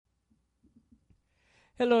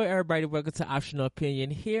Hello, everybody. Welcome to Optional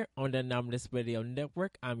Opinion here on the Anomalous Radio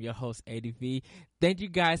Network. I'm your host, ADV. Thank you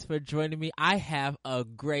guys for joining me. I have a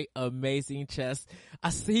great, amazing chest.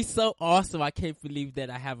 He's so awesome. I can't believe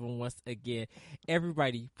that I have him once again.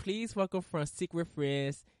 Everybody, please welcome from Secret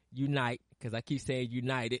Friends Unite, because I keep saying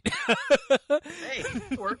United. Hey,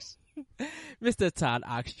 it works. Mr. Todd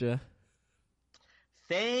Oxtra.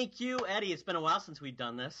 Thank you, Eddie. It's been a while since we've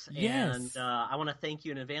done this. Yes. And I want to thank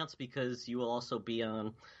you in advance because you will also be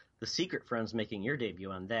on the Secret Friends making your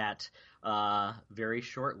debut on that very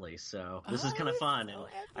shortly. So this is kind of fun. So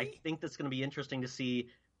and I think that's going to be interesting to see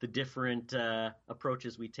the different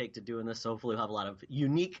approaches we take to doing this. So hopefully we'll have a lot of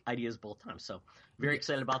unique ideas both times. So very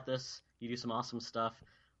excited about this. You do some awesome stuff.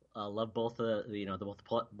 Love both the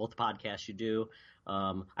podcasts you do.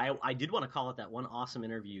 I did want to call it that one awesome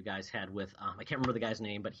interview you guys had with I can't remember the guy's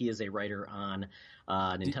name, but he is a writer on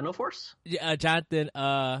Nintendo Force. Jonathan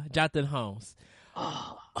Holmes.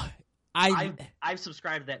 Oh, I've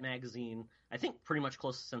subscribed to that magazine. I think pretty much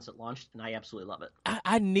close since it launched, and I absolutely love it.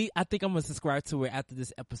 I think I'm gonna subscribe to it after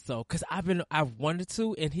this episode because I wanted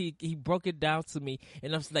to, and he broke it down to me,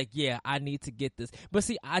 and I was like, yeah, I need to get this. But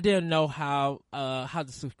see, I didn't know how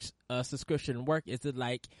the subscription work. Is it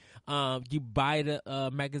like you buy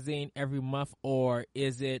the magazine every month, or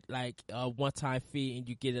is it like a one-time fee and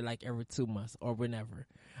you get it like every 2 months or whenever?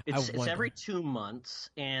 It's every 2 months,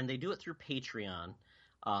 and they do it through Patreon,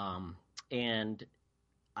 and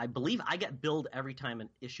I believe I get billed every time an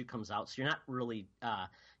issue comes out. So you're not really,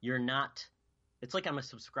 it's like I'm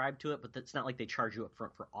subscribed to it, but it's not like they charge you up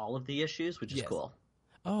front for all of the issues, which is cool.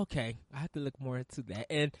 Oh, okay. I have to look more into that.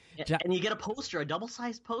 And you get a poster, a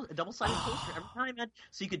double-sided poster every time, man,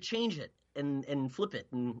 so you could change it and flip it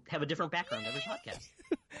and have a different background every podcast.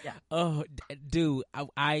 Yeah. Oh, dude,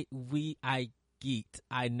 I geeked.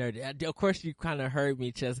 I nerded. Of course, you kind of heard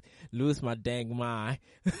me just lose my dang mind.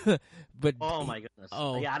 But oh my goodness.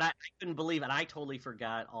 Oh yeah, and I couldn't believe it. I totally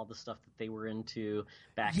forgot all the stuff that they were into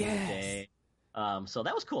back in the day. So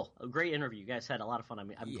that was cool. A great interview. You guys had a lot of fun. I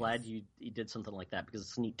mean, I'm glad you did something like that because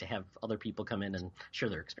it's neat to have other people come in and share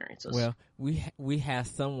their experiences. Well, we have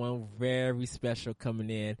someone very special coming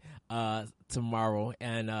in tomorrow,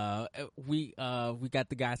 and we got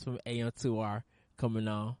the guys from AM2R coming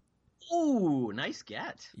on. Ooh, nice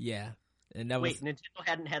get. Yeah. And that Nintendo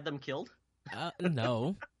hadn't had them killed?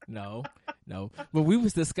 No. But we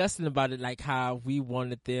was discussing about it, like how we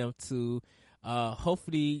wanted them to,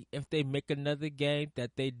 hopefully if they make another game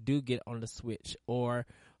that they do get on the Switch, or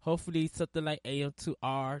hopefully something like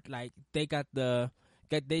AM2R, like they got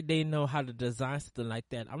they know how to design something like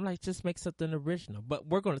that. I'm like, just make something original. But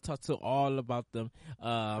we're going to talk to all about them,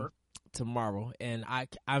 tomorrow. And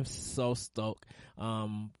I'm so stoked,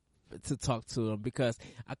 to talk to them because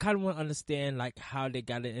I kind of want to understand like how they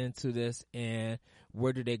got into this and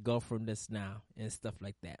where do they go from this now and stuff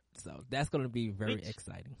like that. So that's going to be very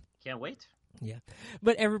exciting. Can't wait. Yeah.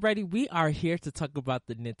 But everybody, we are here to talk about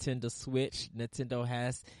the Nintendo Switch. Nintendo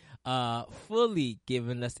has fully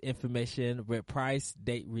given us information with price,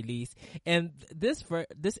 date, release, and this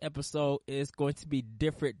episode is going to be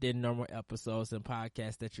different than normal episodes and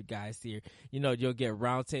podcasts that you guys hear. You know, you'll get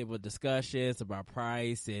roundtable discussions about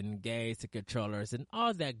price and games and controllers and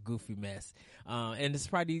all that goofy mess. And it's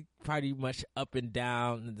pretty much up and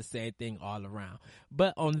down and the same thing all around.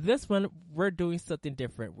 But on this one, we're doing something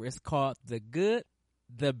different. It's called the good,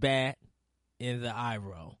 the bad, and the eye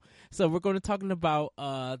roll. So we're going to talking about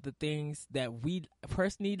the things that we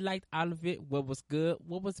personally liked out of it, what was good,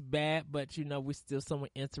 what was bad, but you know, we're still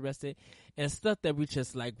somewhat interested, and stuff that we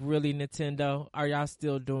just like, really, Nintendo, are y'all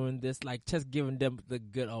still doing this? Like, just giving them the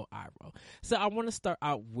good old eye roll. So I want to start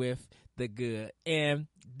out with the good, and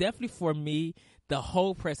definitely for me, the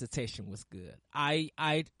whole presentation was good. I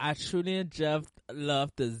truly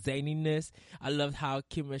loved the zaniness. I loved how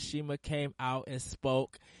Kimishima came out and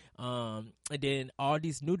spoke. And then all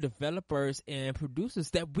these new developers and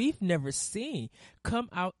producers that we've never seen come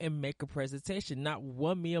out and make a presentation. Not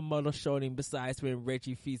one Miyamoto showed him besides when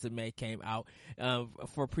Reggie Fils-Aimé came out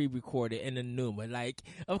for pre-recorded and the Numa. Like,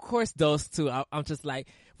 of course, those two. I'm just like,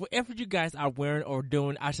 whatever you guys are wearing or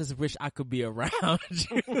doing, I just wish I could be around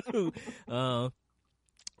you.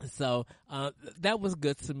 So that was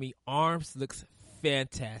good to me. ARMS looks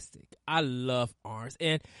fantastic. I love ARMS,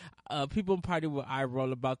 and people probably will eye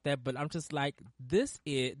roll about that, but I'm just like, this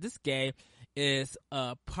game is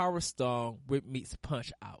Power Stone with meets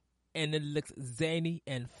Punch Out, and it looks zany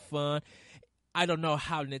and fun. I don't know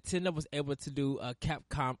how Nintendo was able to do a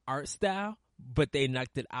Capcom art style, but they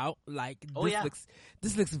knocked it out. Like,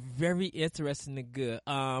 this looks very interesting and good.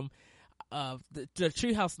 the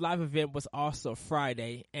Treehouse Live event was also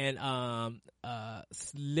Friday, and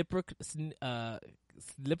Slipper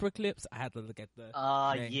Clips. I had to look at the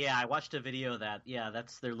name. Yeah, I watched a video of that. Yeah,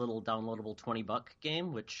 that's their little downloadable $20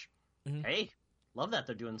 game. Which, hey, love that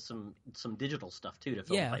they're doing some digital stuff too to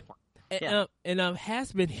fill the pipeline. And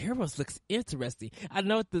Has Been Heroes looks interesting. I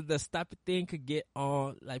know the stop it thing could get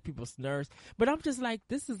on like people's nerves, but I'm just like,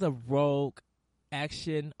 this is a rogue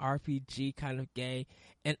action RPG kind of game,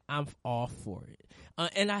 and I'm all for it.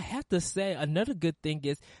 And I have to say, another good thing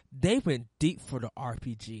is they went deep for the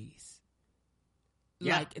RPGs.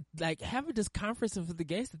 Yeah. Like having this conference of the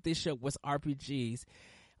games that they showed was RPGs.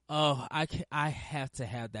 Oh, I have to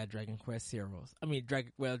have that Dragon Quest Heroes. I mean,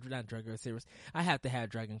 not Dragon Quest Heroes. I have to have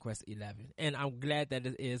Dragon Quest 11, and I'm glad that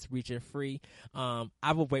it is region free.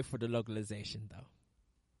 I will wait for the localization though.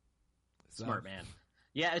 Smart man.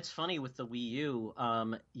 Yeah, it's funny with the Wii U.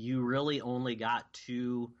 You really only got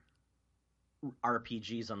 2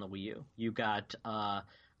 RPGs on the Wii U. You got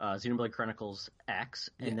Xenoblade Chronicles X,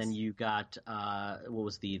 and then you got what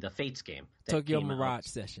was the Fates game? Tokyo Mirage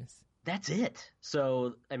Sessions. That's it.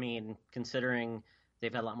 So, I mean, considering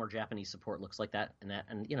they've had a lot more Japanese support, looks like that,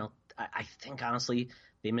 and you know, I think honestly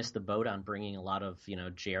they missed the boat on bringing a lot of, you know,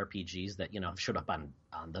 JRPGs that, you know, showed up on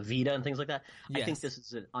the Vita and things like that. Yes. I think this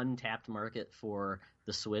is an untapped market for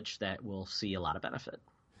the Switch that will see a lot of benefit.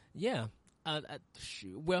 Yeah.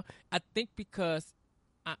 Well, I think because,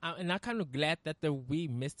 I'm kind of glad that the Wii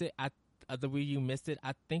missed it. The Wii U missed it.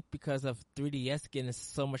 I think because of 3DS getting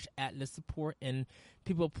so much Atlas support and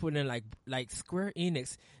people putting like Square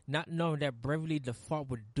Enix not knowing that Bravely Default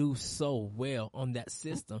would do so well on that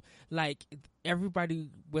system. Like everybody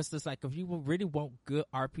was just like, if you really want good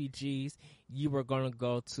RPGs, you were gonna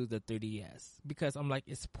go to the 3DS because I'm like,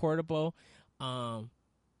 it's portable.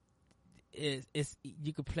 It's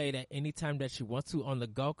you can play it at any time that you want to on the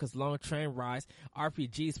go because long train rides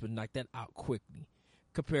RPGs would knock that out quickly.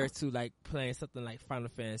 Compared to like playing something like Final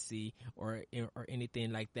Fantasy or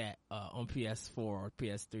anything like that on PS4 or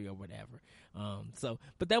PS3 or whatever.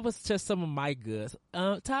 But that was just some of my goods.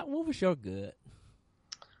 Todd, what was your good?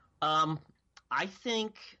 I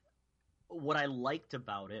think what I liked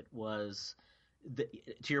about it was,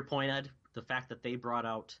 to your point, Ed, the fact that they brought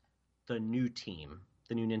out the new team,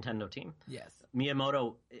 the new Nintendo team. Yes.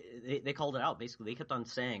 Miyamoto, they called it out. Basically, they kept on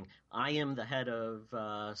saying, I am the head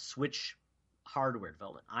of Switch hardware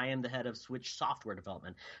development. I am the head of Switch software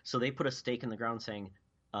development. So they put a stake in the ground saying,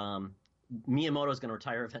 Miyamoto is going to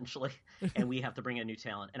retire eventually, and we have to bring in new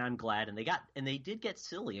talent. And I'm glad. And they did get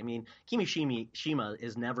silly. I mean, Kimishima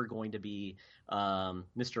is never going to be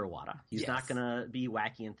Mr. Iwata. He's not going to be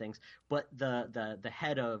wacky and things. But the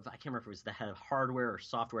head of, I can't remember if it was the head of hardware or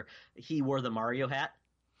software, he wore the Mario hat.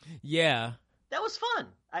 Yeah, that was fun.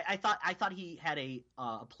 I thought he had a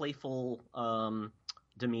playful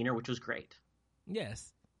demeanor, which was great.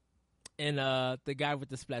 Yes. And the guy with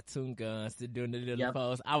the Splatoon guns doing the little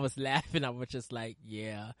pose, I was laughing. I was just like,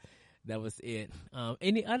 yeah, that was it.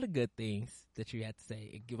 Any other good things that you had to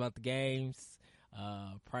say about the games,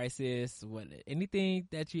 prices, anything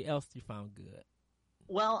that else you found good?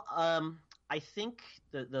 Well, I think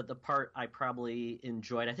the part I probably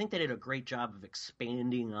enjoyed, I think they did a great job of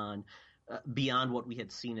expanding on beyond what we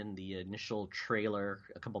had seen in the initial trailer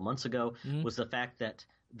a couple months ago, was the fact that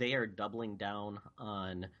they are doubling down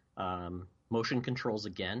on motion controls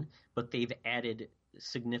again, but they've added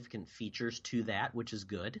significant features to that, which is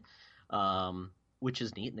good, which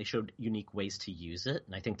is neat. And they showed unique ways to use it.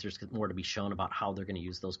 And I think there's more to be shown about how they're going to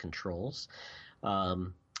use those controls.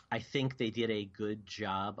 I think they did a good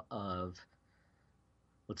job of,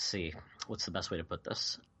 let's see, what's the best way to put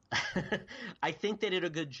this? I think they did a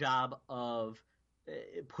good job of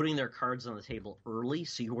putting their cards on the table early,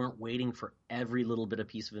 so you weren't waiting for every little bit of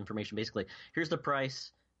piece of information. Basically, here's the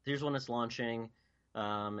price, here's when it's launching,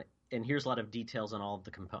 and here's a lot of details on all of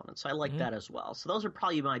the components. So I like that as well. So those are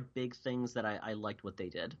probably my big things that I liked what they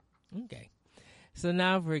did. Okay. So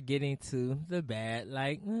now we're getting to the bad.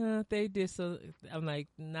 Like, they did so. I'm like,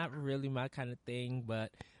 not really my kind of thing,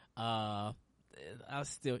 but I'm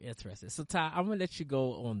still interested. So, Ty, I'm going to let you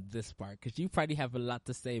go on this part because you probably have a lot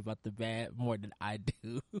to say about the bad more than I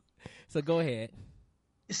do. So, go ahead.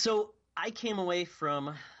 So, I came away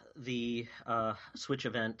from the Switch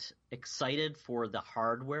event excited for the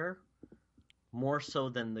hardware more so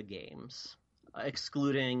than the games,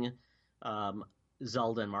 excluding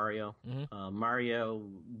Zelda and Mario. Mario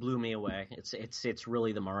blew me away. It's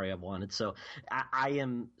really the Mario I've wanted. So, I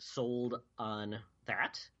am sold on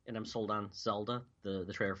that, and I'm sold on Zelda.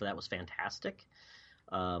 The trailer for that was fantastic.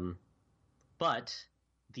 But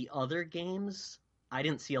the other games, I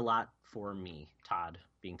didn't see a lot for me, Todd.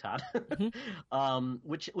 being Todd, Mm-hmm.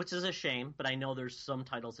 which is a shame. But I know there's some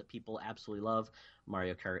titles that people absolutely love.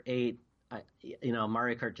 Mario Kart 8.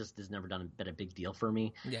 Mario Kart just has never been a big deal for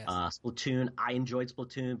me. Yes. Splatoon, I enjoyed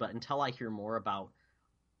Splatoon, but until I hear more about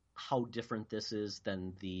how different this is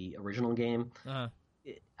than the original game, Uh-huh.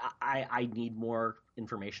 I need more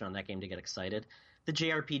information on that game to get excited. The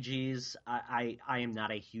JRPGs, I am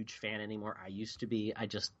not a huge fan anymore. I used to be. I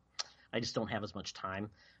just don't have as much time.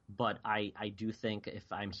 But I do think, if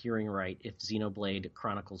I'm hearing right, if Xenoblade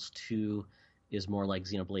Chronicles 2 is more like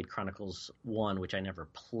Xenoblade Chronicles 1, which I never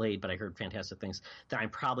played, but I heard fantastic things, then I'm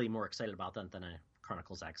probably more excited about that than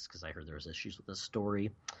Chronicles X, because I heard there was issues with the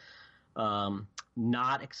story.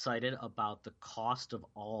 Not excited about the cost of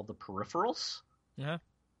all the peripherals. Uh-huh.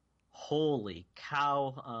 Holy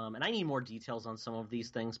cow. And I need more details on some of these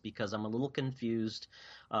things, because I'm a little confused,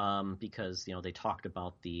 because they talked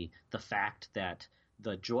about the fact that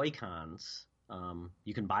the Joy-Cons,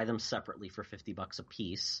 you can buy them separately for $50 a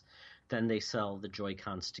piece. Then they sell the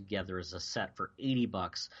Joy-Cons together as a set for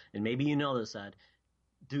 $80. And maybe you know this, Ed.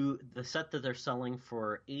 Do the set that they're selling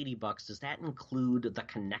for $80, does that include the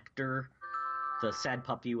connector, the sad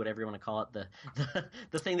puppy, whatever you want to call it,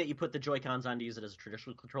 the thing that you put the Joy-Cons on to use it as a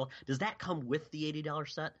traditional controller? Does that come with the $80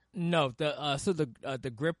 set? No,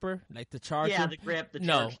 the gripper, like the charger. Yeah, the grip, the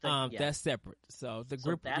no, charge thing. Yeah. that's separate. So the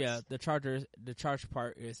grip, the charge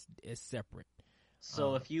part is separate.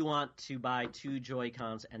 So if you want to buy two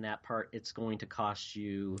Joy-Cons and that part, it's going to cost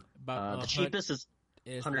you about the cheapest is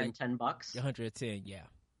 $110. Like 110, yeah.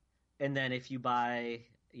 And then if you buy,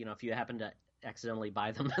 if you happen to accidentally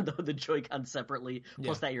buy them the Joy-Con separately,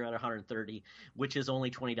 plus that you're at $130, which is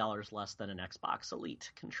only $20 less than an Xbox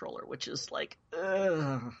Elite controller, which is like,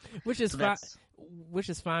 ugh. Which is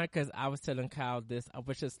fine, because I was telling Kyle this. I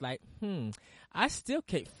was just like, I still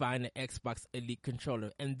can't find an Xbox Elite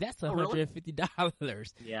controller, and that's $150. Really?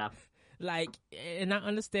 Yeah. Like, and I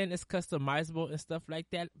understand it's customizable and stuff like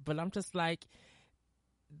that, but I'm just like,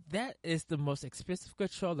 that is the most expensive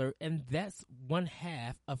controller, and that's one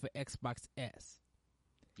half of an Xbox S.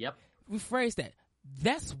 Yep. Rephrase that.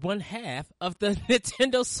 That's one half of the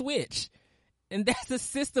Nintendo Switch, and that's the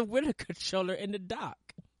system with a controller in the dock.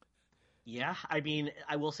 Yeah, I mean,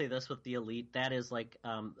 I will say this with the Elite, that is like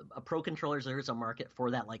a pro controllers. There is a market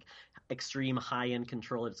for that, like extreme high-end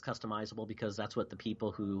controller that's customizable, because that's what the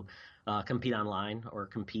people who compete online or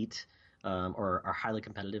compete or are highly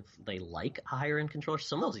competitive, they like a higher end controller.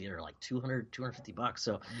 Some of those are like $200, $250.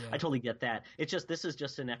 So yeah. I totally get that. It's just, this is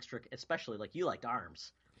just an extra, especially like you liked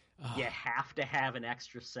ARMS. You have to have an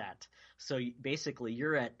extra set. So basically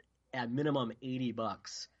you're at minimum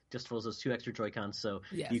 $80 just for those two extra Joy-Cons, so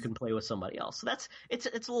you can play with somebody else. So it's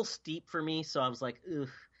a little steep for me. So I was like, ugh.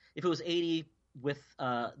 If it was $80 with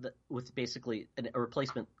basically a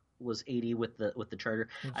replacement was $80 with the charger,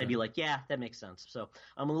 okay, I'd be like, yeah, that makes sense. So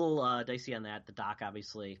I'm a little dicey on that. The dock,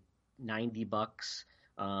 obviously, $90.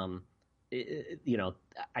 I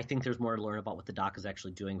think there's more to learn about what the dock is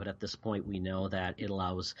actually doing, but at this point, we know that it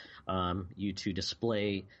allows you to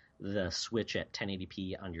display the Switch at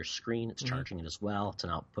 1080p on your screen. It's charging it as well. It's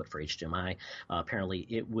an output for HDMI. Apparently,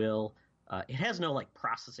 it will. It has no like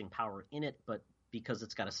processing power in it, but because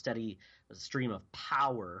it's got a steady stream of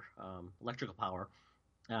power, electrical power,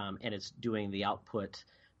 and it's doing the output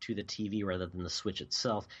to the TV rather than the Switch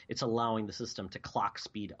itself, it's allowing the system to clock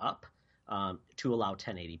speed up to allow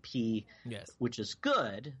 1080p, which is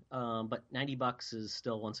good. But $90 is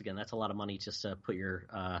still, once again, that's a lot of money just to put your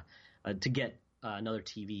to get another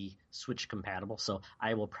TV Switch compatible. So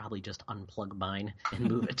I will probably just unplug mine and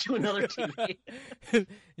move it to another TV.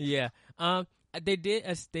 Yeah. They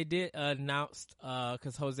did announce,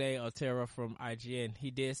 because Jose Otero from IGN, he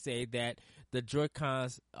did say that the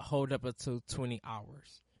Joy-Cons hold up until 20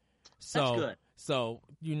 hours. So, that's good. So,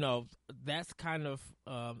 that's kind of,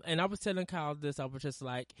 and I was telling Kyle this, I was just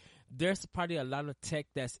like, there's probably a lot of tech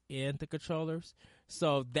that's in the controllers.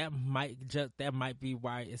 So that might be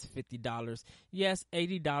why it's $50. Yes,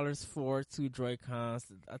 $80 for two Joy-Cons,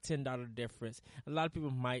 a $10 difference. A lot of people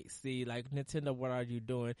might see like, Nintendo, what are you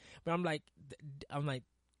doing? But I'm like I was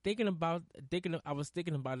thinking about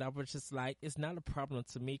it. I was just like, it's not a problem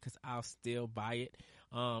to me because I'll still buy it,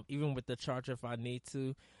 even with the charger if I need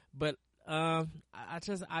to. But I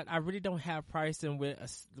really don't have pricing with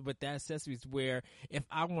the accessories, where if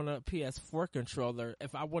I want a PS4 controller,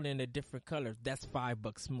 if I want it in a different color, that's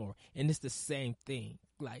 $5 more, and it's the same thing.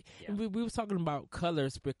 Like, we were talking about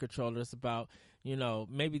colors with controllers, about,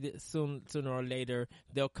 maybe sooner or later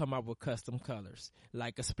they'll come out with custom colors,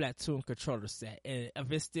 like a Splatoon controller set, and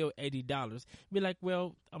if it's still $80, be like,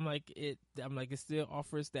 well, I'm like it still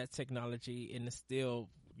offers that technology, and it's still,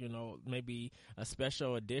 maybe a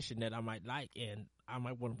special edition that I might like, and I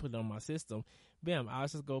might want to put it on my system. Bam, I'll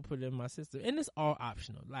just go put it in my system, and it's all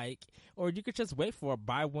optional. Or you could just wait for a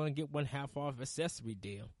buy one get one half off accessory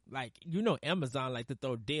deal. Amazon like to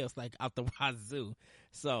throw deals out the wazoo.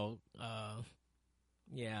 So,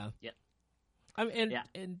 yeah. Yep. I mean,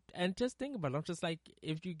 and just think about it. I'm just like,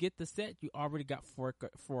 if you get the set, you already got four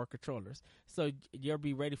controllers, so you'll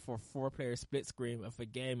be ready for a 4-player split screen if a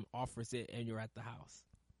game offers it and you're at the house.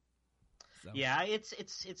 So. Yeah, it's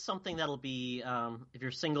something that'll be if you're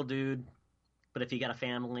a single dude, but if you got a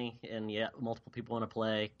family and multiple people want to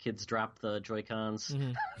play, kids drop the Joy-Cons,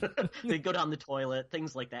 they go down the toilet,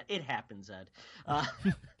 things like that. It happens, Ed.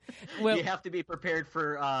 Well, you have to be prepared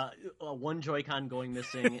for one Joy-Con going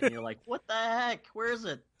missing, and you're like, what the heck? Where is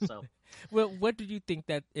it? So, well, what do you think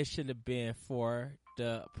that it should have been for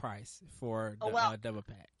the price for the double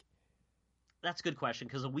pack? That's a good question,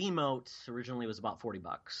 because a Wiimote originally was about $40.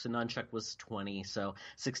 The Nunchuck was $20, so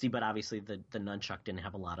 $60. But obviously, the Nunchuck didn't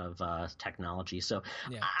have a lot of technology. So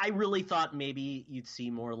I really thought maybe you'd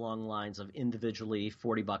see more along lines of individually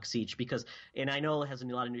 $40 each, because, and I know it has a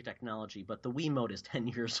lot of new technology, but the Wiimote is 10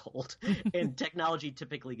 years old, and technology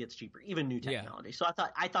typically gets cheaper, even new technology. Yeah. So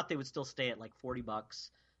I thought they would still stay at like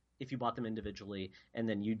 $40 if you bought them individually, and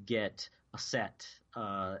then you'd get a set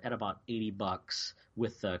at about $80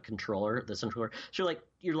 with the controller, the central controller. So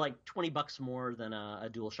you're like $20 more than a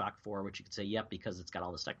DualShock 4, which you could say, yep, because it's got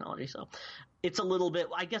all this technology. So it's a little bit,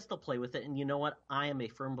 I guess they'll play with it. And you know what? I am a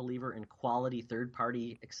firm believer in quality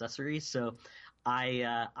third-party accessories. So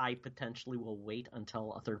I potentially will wait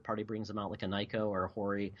until a third party brings them out, like a Nyko or a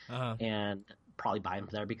Hori, and probably buy them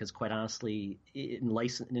there, because quite honestly,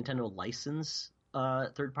 Nintendo license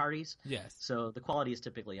third parties. Yes. So the quality is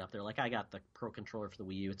typically up there. Like I got the Pro Controller for the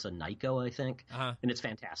Wii U. It's a Nyko, I think, and it's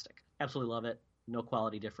fantastic. Absolutely love it. No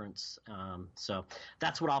quality difference. So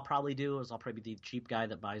that's what I'll probably do. Is I'll probably be the cheap guy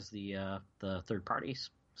that buys the third parties.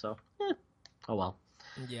 So, oh well.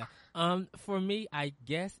 Yeah. For me, I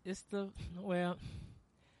guess it's because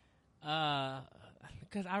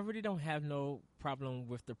I really don't have no problem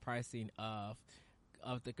with the pricing of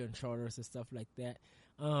the controllers and stuff like that.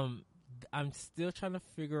 I'm still trying to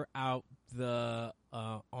figure out the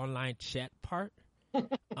online chat part.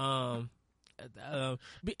 And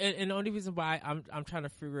the only reason why I'm trying to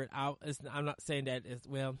figure it out is, I'm not saying that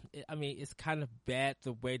it's kind of bad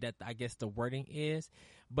the way that I guess the wording is,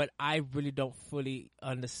 but I really don't fully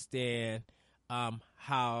understand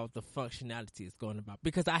how the functionality is going about,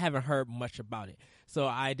 because I haven't heard much about it. So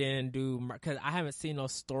I didn't because I haven't seen no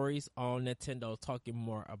stories on Nintendo talking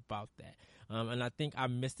more about that. And I think I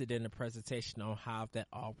missed it in the presentation on how that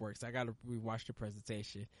all works. I got to rewatch the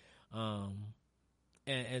presentation,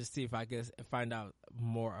 and see if I can find out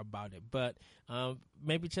more about it. But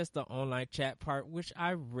maybe just the online chat part, which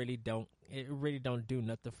it really don't do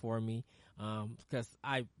nothing for me, because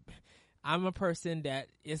I'm a person that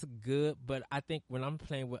is good, but I think when I'm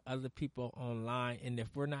playing with other people online, and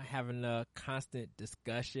if we're not having a constant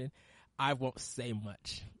discussion, I won't say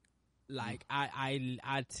much. Like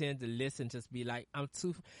I tend to listen, just be like, I'm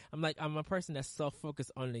a person that's so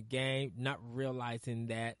focused on the game, not realizing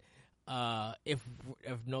that if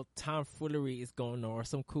no tomfoolery is going on or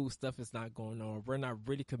some cool stuff is not going on, we're not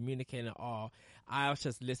really communicating at all, I'll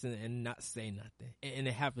just listen and not say nothing. And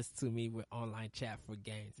it happens to me with online chat for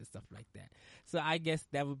games and stuff like that. So I guess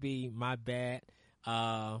that would be my bad.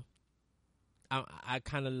 I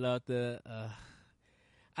kind of love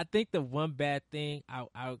I think the one bad thing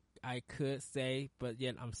I could say, but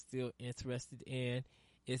yet I'm still interested in,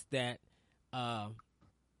 is that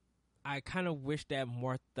I kind of wish that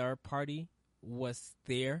more third party was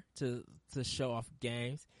there to show off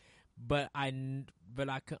games, but I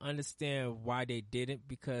could understand why they didn't,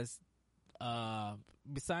 because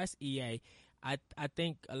besides EA, I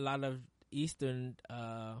think a lot of Eastern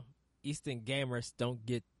gamers don't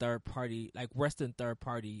get third party, like Western third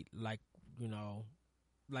party, like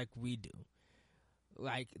we do.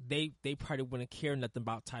 Like they probably wouldn't care nothing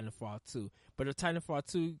about Titanfall 2. But if Titanfall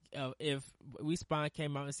 2, if Respawn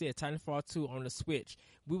came out and said Titanfall 2 on the Switch,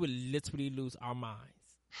 we would literally lose our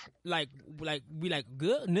minds. Like we like,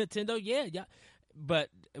 good Nintendo, yeah. But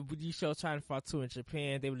when you show Titanfall 2 in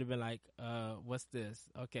Japan, they would have been like, what's this?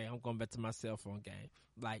 Okay, I'm going back to my cell phone game.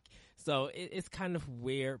 Like, so it's kind of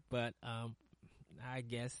weird, but I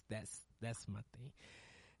guess that's my thing.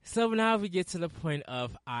 So now we get to the point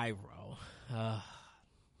of iRoll.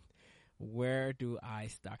 Where do I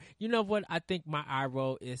start? You know what? I think my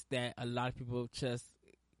iRoll is that a lot of people just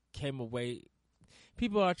came away.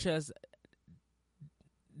 People are just,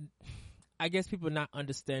 I guess, people not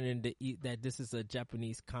understanding that this is a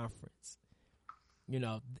Japanese conference.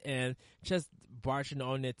 and just barging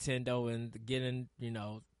on Nintendo and getting,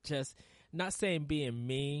 just not saying being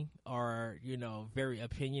mean or, very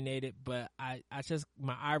opinionated, but I just,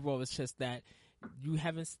 my eye roll is just that you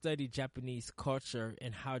haven't studied Japanese culture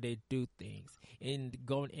and how they do things, and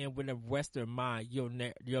going in with a Western mind,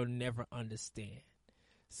 you'll never understand.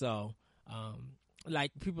 So,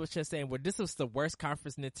 like people just saying, well, this was the worst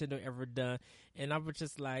conference Nintendo ever done, and I was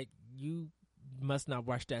just like, you must not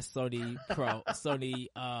watch that Sony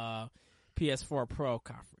PS4 Pro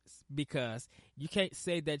conference, because you can't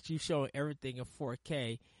say that you showing everything in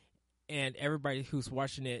 4K and everybody who's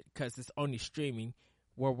watching it, because it's only streaming,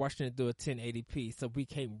 we're watching it through a 1080p, so we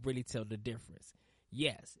can't really tell the difference.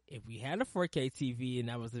 Yes, if we had a 4K TV and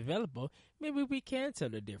that was available, maybe we can tell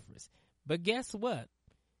the difference. But guess what?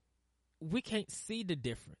 We can't see the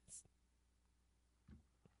difference.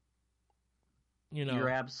 You're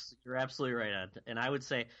absolutely right, Ed. And I would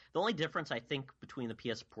say the only difference I think between the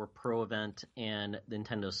PS4 Pro event and the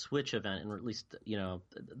Nintendo Switch event, and at least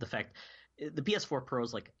the fact the PS4 Pro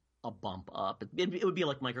is like a bump up. It would be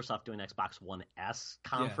like Microsoft doing Xbox One S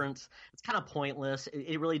conference. Yeah. It's kind of pointless.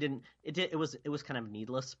 It really didn't. It was kind of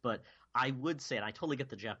needless. But I would say, and I totally get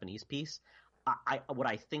the Japanese piece. What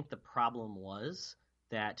I think the problem was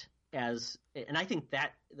that. And I think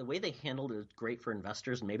that the way they handled it was great for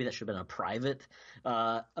investors, and maybe that should have been a private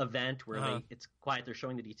event where it's quiet, they're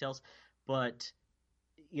showing the details. But,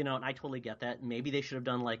 and I totally get that. Maybe they should have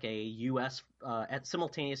done like a U.S. At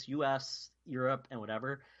simultaneous U.S., Europe, and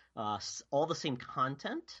whatever, all the same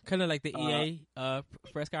content. Kind of like the EA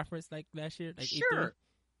press conference like last year? Like sure. E3?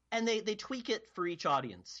 And they tweak it for each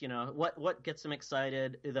audience, what gets them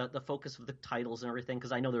excited, the focus of the titles and everything,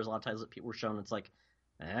 because I know there's a lot of titles that people were shown, it's like,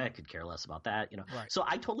 I could care less about that, Right. So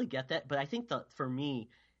I totally get that, but I think that for me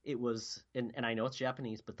it was, and I know it's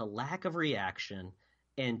Japanese, but the lack of reaction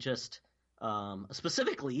and just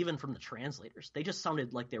specifically even from the translators, they just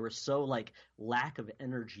sounded like they were so like lack of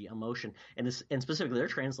energy, emotion, and specifically they're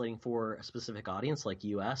translating for a specific audience like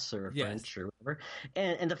U.S. or French or whatever,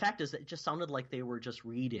 and the fact is that it just sounded like they were just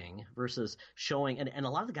reading versus showing, and a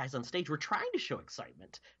lot of the guys on stage were trying to show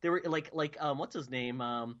excitement. They were like what's his name,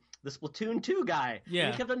 the Splatoon 2 guy. Yeah.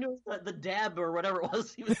 And he kept on doing the dab or whatever it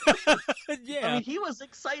was. He was yeah. I mean, he was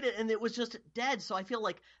excited and it was just dead. So I feel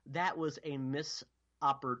like that was a missed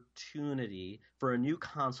opportunity for a new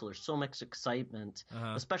console. There's so much excitement,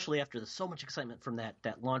 especially after so much excitement from that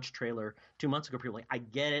launch trailer 2 months ago. People were like, I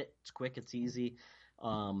get it. It's quick. It's easy.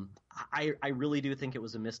 I really do think it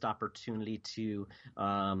was a missed opportunity to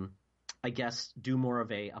I guess do more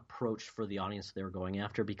of a approach for the audience they were going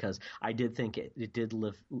after, because I did think it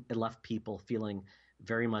left people feeling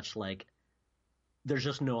very much like there's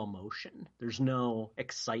just no emotion, there's no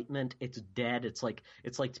excitement, it's dead. It's like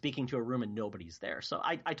speaking to a room and nobody's there. So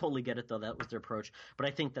I totally get it, though. That was their approach, but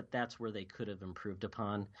I think that's where they could have improved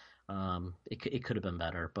upon. It could have been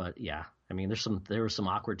better, but yeah, I mean, there was some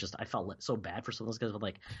awkward. Just I felt so bad for some of those guys, but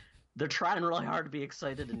like they're trying really hard to be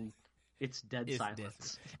excited and. It's dead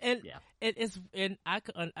silence. And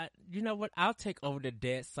you know what? I'll take over the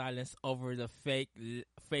dead silence over the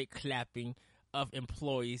fake clapping of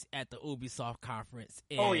employees at the Ubisoft conference.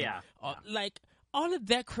 And, like all of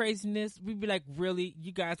that craziness, we'd be like, really?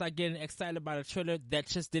 You guys are getting excited about a trailer that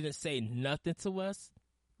just didn't say nothing to us?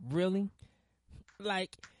 Really?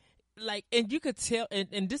 Like, and you could tell,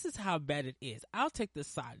 and this is how bad it is. I'll take the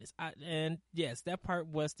silence. And yes, that part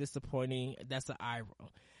was disappointing. That's an eye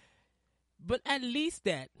roll. But at least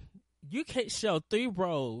that you can't show 3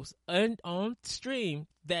 rows on stream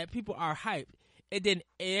that people are hyped, and then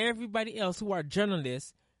everybody else who are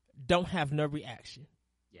journalists don't have no reaction.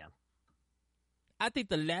 Yeah. I think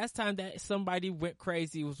the last time that somebody went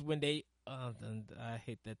crazy was when they, I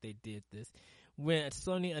hate that they did this, when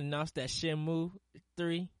Sony announced that Shenmue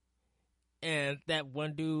 3, and that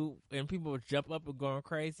one dude, and people would jump up and going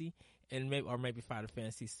crazy, and maybe Final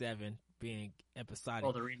Fantasy 7. Being episodic.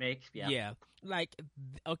 Oh, the remake? Yeah. Yeah. Like,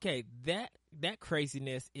 okay, that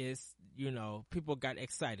craziness is, people got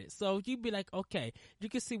excited. So you'd be like, okay, you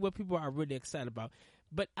can see what people are really excited about.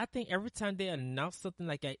 But I think every time they announce something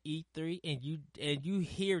like at E3 and you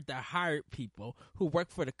hear the hired people who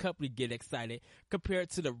work for the company get excited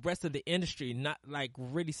compared to the rest of the industry, not like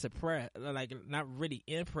really suppressed, like not really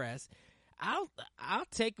impressed, I'll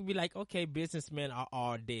take and be like, okay, businessmen are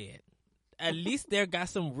all dead. At least they got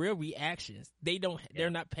some real reactions. They're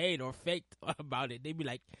not paid or faked about it. They be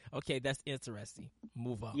like, okay, that's interesting.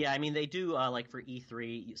 Move on. Yeah, I mean, they do, like for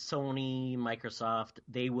E3, Sony, Microsoft,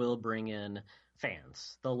 they will bring in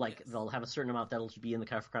fans. They'll have a certain amount that'll be in the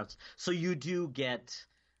conference. So you do get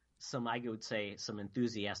I would say, some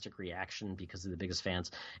enthusiastic reaction because of the biggest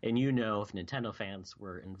fans. And if Nintendo fans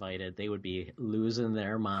were invited, they would be losing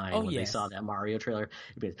their mind when they saw that Mario trailer.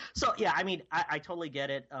 So yeah, I mean, I totally get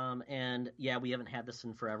it. And yeah, we haven't had this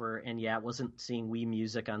in forever. And yeah, it wasn't seeing Wii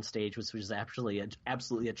music on stage, which was absolutely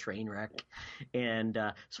a train wreck. And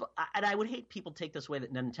and I would hate people take this way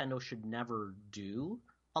that Nintendo should never do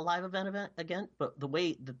a live event again. But the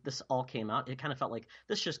way that this all came out, it kind of felt like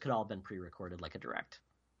this just could all have been pre-recorded like a direct.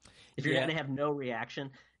 If you're going to have no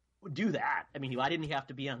reaction, do that. I mean, why didn't he have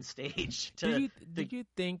to be on stage? Do you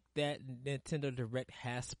think that Nintendo Direct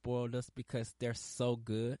has spoiled us because they're so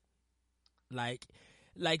good? Like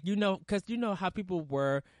because how people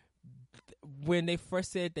were when they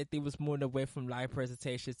first said that they was moving away from live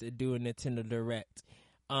presentations and doing Nintendo Direct,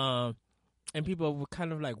 and people were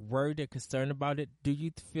kind of like worried and concerned about it. Do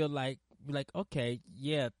you feel like okay,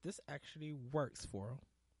 yeah, this actually works for them?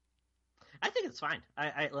 I think it's fine.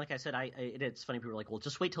 Like I said, it's funny. People are like, well,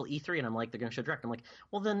 just wait till E3. And I'm like, they're going to show Direct. I'm like,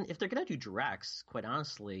 well, then if they're going to do Directs, quite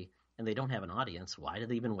honestly, and they don't have an audience, why do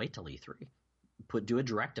they even wait till E3? Do a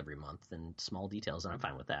Direct every month and small details, and I'm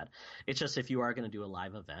fine with that. It's just if you are going to do a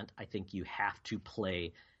live event, I think you have to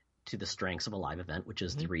play to the strengths of a live event, which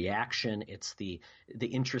is the reaction. It's the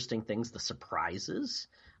interesting things, the surprises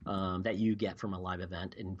that you get from a live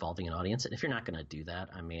event involving an audience. And if you're not going to do that,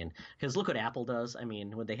 I mean, because look what Apple does. I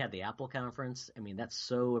mean, when they had the Apple conference, I mean, that's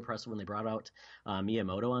so impressive when they brought out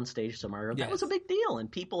Miyamoto on stage. So Mario, that was a big deal, and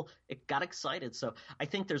it got excited. So I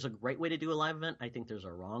think there's a great way to do a live event. I think there's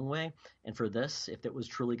a wrong way. And for this, if it was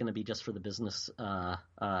truly going to be just for the business,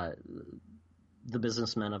 the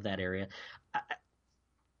businessmen of that area,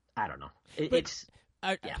 I don't know.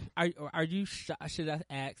 Are you should I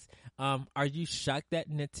ask? Are you shocked that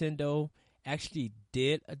Nintendo actually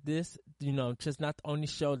did this? Just not only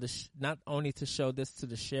to show this to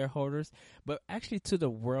the shareholders, but actually to the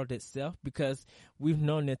world itself, because we've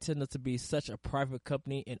known Nintendo to be such a private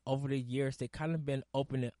company, and over the years they kind of been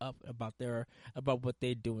opening up about what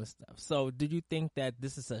they do and stuff. So, do you think that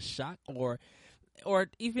this is a shock, or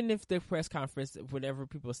even if the press conference, whatever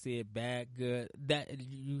people see it bad, good, that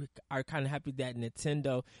you are kind of happy that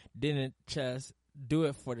Nintendo didn't just do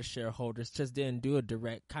it for the shareholders, just didn't do a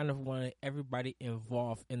Direct, kind of wanted everybody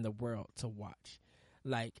involved in the world to watch.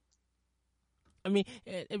 Like, I mean,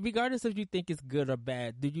 regardless if you think it's good or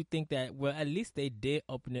bad, do you think that, well, at least they did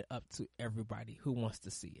open it up to everybody who wants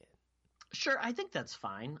to see it? Sure, I think that's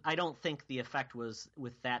fine. I don't think the effect was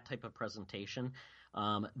with that type of presentation.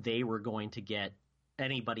 They were going to get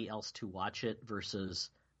anybody else to watch it versus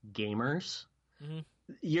gamers. Mm-hmm.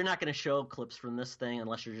 You're not going to show clips from this thing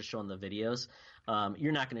unless you're just showing the videos.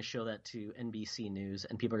 You're not going to show that to NBC News,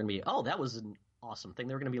 and people are going to be, oh, that was an awesome thing.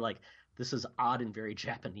 They're going to be like, this is odd and very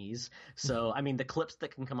Japanese. So, I mean, the clips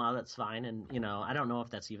that can come out, that's fine. And, I don't know if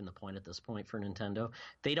that's even the point at this point for Nintendo.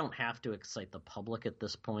 They don't have to excite the public at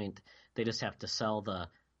this point. They just have to sell the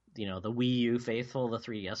Wii U faithful, the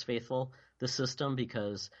 3DS faithful, the system,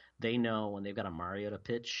 because they know when they've got a Mario to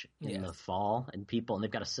pitch in the fall and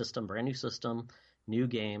they've got a system, brand new system, new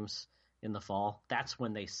games in the fall, that's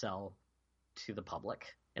when they sell to the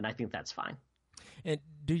public. And I think that's fine. And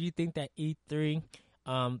do you think that E3,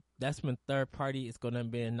 that's when third party is going to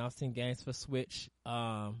be announcing games for Switch?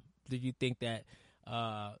 Do you think that,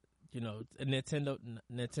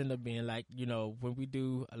 Nintendo being like, when we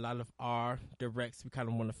do a lot of our directs, we kind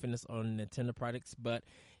of want to finish on Nintendo products, but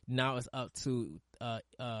now it's up to,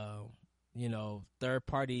 third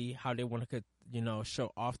party, how they want to,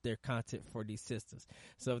 show off their content for these systems.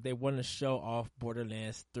 So if they want to show off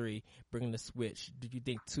Borderlands 3, bringing the Switch, do you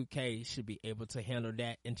think 2K should be able to handle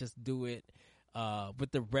that and just do it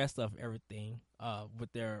with the rest of everything,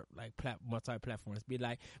 with their like multi-platforms? Be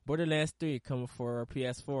like Borderlands 3 coming for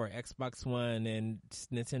PS4, Xbox One, and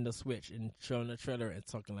Nintendo Switch, and showing a trailer and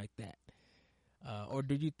talking like that? Or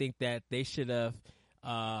do you think that they should have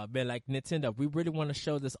been like, Nintendo, we really want to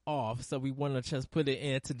show this off, so we want to just put it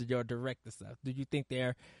into your Direct and stuff? Do you think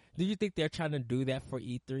they're trying to do that for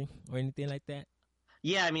E3 or anything like that?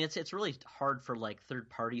 Yeah, I mean, it's really hard for like third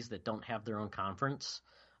parties that don't have their own conference.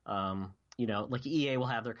 Like EA will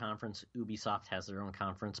have their conference, Ubisoft has their own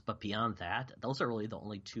conference, but beyond that, those are really the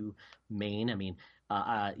only two main. I mean,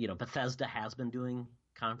 Bethesda has been doing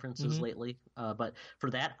conferences lately, but for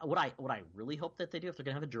that, what I really hope that they do, if they're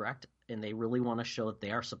going to have a Direct and they really want to show that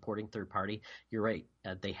they are supporting third party, you're right,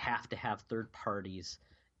 they have to have third parties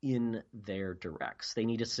in their Directs. They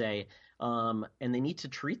need to say, and they need to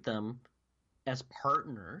treat them as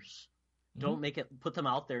partners. Don't put them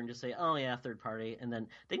out there and just say, oh yeah, third party. And then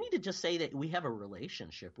they need to just say that we have a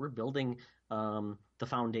relationship. We're building the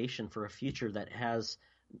foundation for a future that has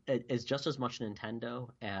is just as much Nintendo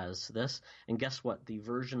as this. And guess what? The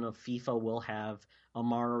version of FIFA will have a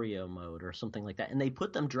Mario mode or something like that. And they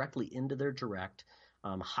put them directly into their Direct,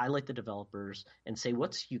 highlight the developers, and say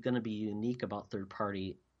what's going to be unique about third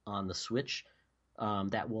party on the Switch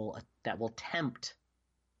that will tempt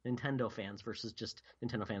Nintendo fans versus just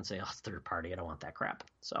Nintendo fans say, oh, it's third party, I don't want that crap.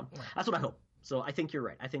 So that's what I hope. So I think you're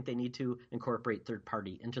right. I think they need to incorporate third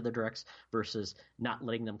party into the directs versus not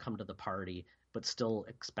letting them come to the party, but still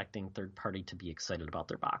expecting third party to be excited about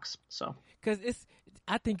their box. So because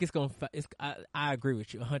I think it's going to. I agree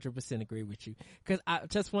with you, 100% agree with you. Because I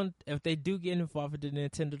just want, if they do get involved with the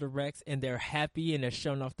Nintendo Directs and they're happy and they're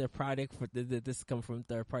showing off their product, for this comes from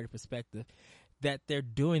third party perspective, that they're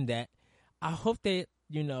doing that. I hope they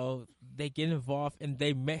they get involved and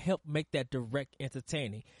they help make that direct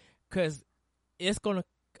entertaining, because it's going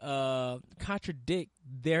to contradict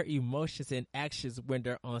their emotions and actions when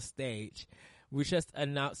they're on stage. We just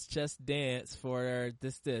announced Just Dance for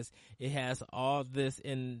this. It has all this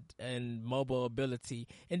in mobile ability.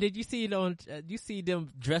 And did you see you see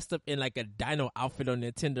them dressed up in like a dino outfit on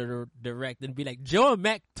Nintendo Direct and be like, Joe and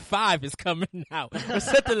Mac 5 is coming out or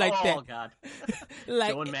something like that. Oh God.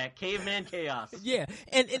 Like, Joe and Mac, Caveman Chaos. Yeah.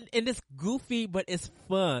 And it's goofy, but it's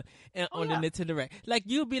fun on the Nintendo Direct. Like,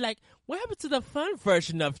 you'll be like, what happened to the fun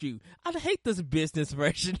version of you? I hate this business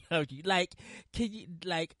version of you. Like, can you,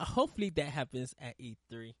 like, hopefully that happens at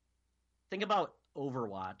E3. Think about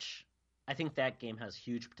Overwatch. I think that game has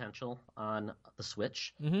huge potential on the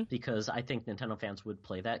Switch because I think Nintendo fans would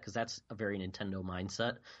play that because that's a very Nintendo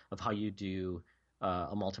mindset of how you do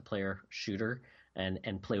a multiplayer shooter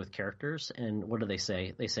and play with characters. And what do they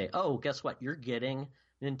say? They say, oh, guess what? You're getting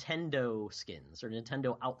Nintendo skins or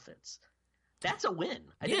Nintendo outfits. That's a win.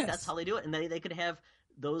 I think that's how they do it. And they could have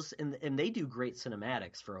those, and they do great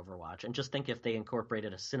cinematics for Overwatch. And just think if they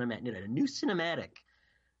incorporated a new cinematic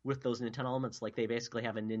with those Nintendo elements, like they basically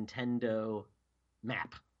have a Nintendo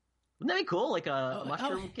map. Wouldn't that be cool? Like a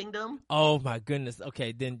Mushroom Kingdom? Oh my goodness.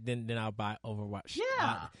 Okay, then I'll buy Overwatch.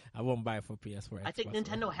 Yeah. I won't buy it for PS4. I think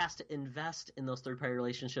Nintendo has to invest in those third-party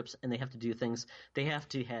relationships, and they have to do things. They have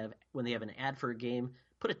to have, when they have an ad for a game,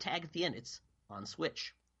 put a tag at the end. It's on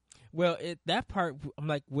Switch. Well, that part, I'm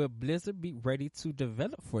like, will Blizzard be ready to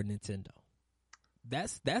develop for Nintendo?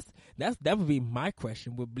 That would be my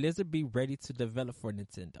question. Will Blizzard be ready to develop for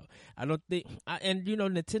Nintendo? I don't think, and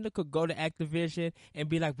Nintendo could go to Activision and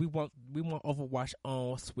be like, we want Overwatch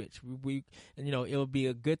on Switch. We it'll be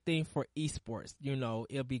a good thing for esports.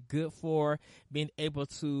 It'll be good for being able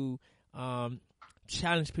to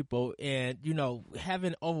challenge people and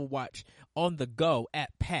having Overwatch on the go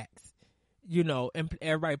at PAX. And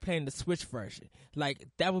everybody playing the Switch version. Like,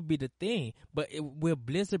 that would be the thing. But will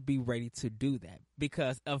Blizzard be ready to do that?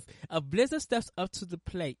 Because if Blizzard steps up to the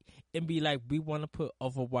plate and be like, we want to put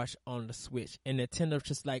Overwatch on the Switch, and Nintendo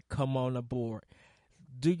just like, come on aboard,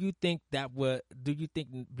 do you think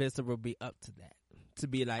Blizzard will be up to that? To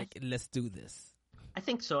be like, let's do this? I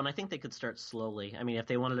think so, and I think they could start slowly. I mean, if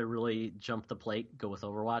they wanted to really jump the plate, go with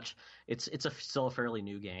Overwatch. It's still a fairly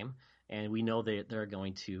new game. And we know they're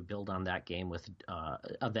going to build on that game with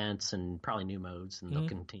events and probably new modes, and they'll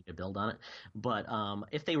continue to build on it. But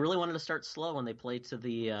if they really wanted to start slow and they play to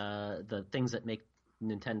the things that make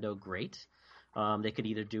Nintendo great, they could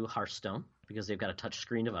either do Hearthstone, because they've got a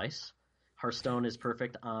touchscreen device. Hearthstone is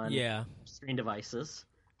perfect on screen devices.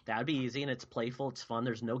 That would be easy, and it's playful, it's fun.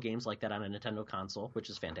 There's no games like that on a Nintendo console, which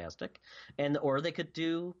is fantastic. Or they could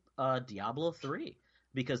do Diablo 3.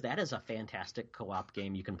 Because that is a fantastic co-op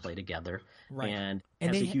game you can play together, and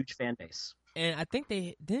has a huge fan base. And I think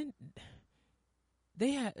they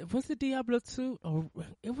had, was it Diablo 2? Or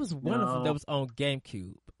it was one of them that was on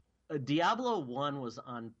GameCube. Diablo 1 was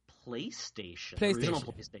on PlayStation, original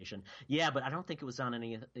PlayStation. Yeah, but I don't think it was on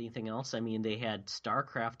anything else. I mean, they had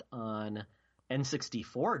StarCraft on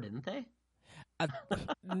N64, didn't they?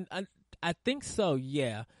 I think so,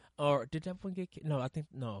 yeah. Or did that one get... No, I think...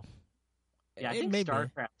 No. Yeah, I think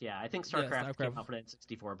StarCraft. Yeah, I think StarCraft came out on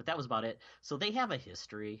N64, but that was about it. So they have a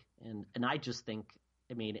history, and I just think,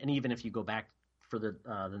 I mean, and even if you go back further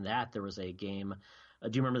than that, there was a game. Do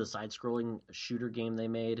you remember the side-scrolling shooter game they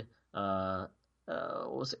made? What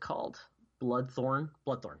was it called? Bloodthorn.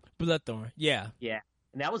 Yeah. Yeah,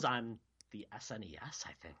 and that was on the SNES,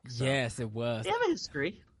 I think. So yes, it was. They have a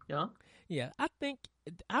history. Yeah, I think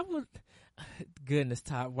I would. Goodness,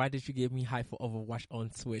 Todd, why did you give me hype for Overwatch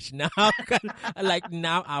on Switch? Now,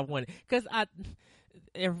 now I want it, because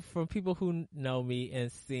from people who know me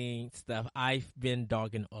and seeing stuff, I've been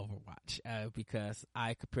dogging Overwatch because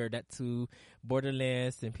I compare that to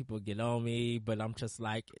Borderlands and people get on me, but I'm just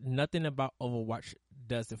like, nothing about Overwatch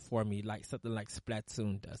does it for me like something like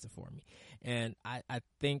Splatoon does it for me. And I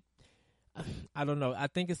think, I don't know, I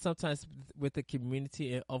think it's sometimes with the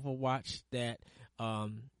community in Overwatch that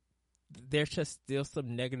there's just still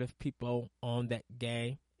some negative people on that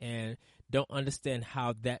game and don't understand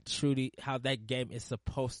how that game is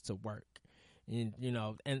supposed to work. And,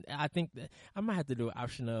 and I think that I might have to do an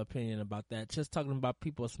optional opinion about that. Just talking about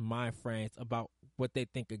people's mind frames about what they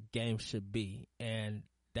think a game should be. And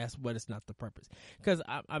that's what it's not the purpose. Cause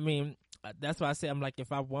I mean, that's why I say, I'm like,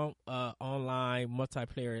 if I want online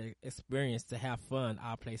multiplayer experience to have fun,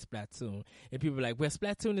 I'll play Splatoon. And people are like, well,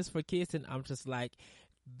 Splatoon is for kids. And I'm just like,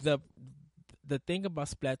 the thing about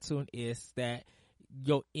Splatoon is that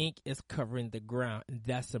your ink is covering the ground, and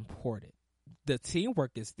that's important. The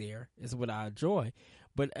teamwork is there, is what I enjoy.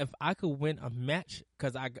 But if I could win a match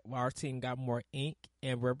because our team got more ink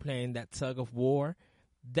and we're playing that tug of war,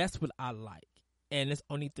 that's what I like. And it's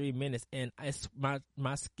only 3 minutes, and it's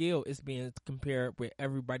my skill is being compared with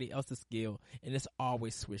everybody else's skill, and it's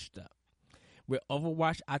always switched up. With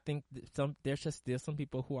Overwatch, I think there's just still some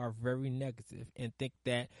people who are very negative and think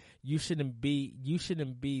that you shouldn't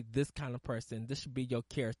be this kind of person. This should be your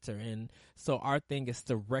character. And so our thing is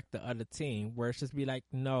to wreck the other team, where it's just be like,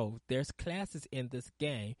 no, there's classes in this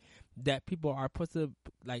game that people are supposed to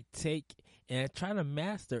like take and try to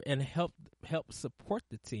master and help support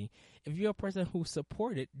the team. If you're a person who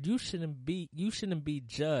supported, you shouldn't be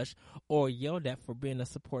judged or yelled at for being a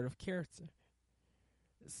supportive character.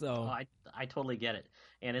 So I totally get it,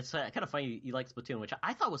 and it's kind of funny you like Splatoon, which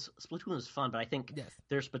I thought Splatoon was fun, but I think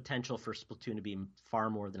there's potential for Splatoon to be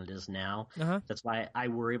far more than it is now. That's why I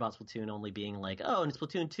worry about Splatoon only being like, oh, in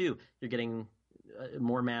Splatoon 2 you're getting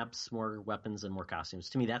more maps, more weapons, and more costumes.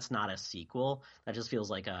 To me, that's not a sequel. That just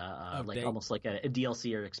feels like almost like a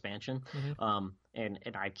DLC or expansion. And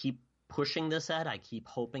I keep pushing this I keep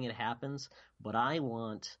hoping it happens, but I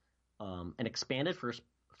want an expanded first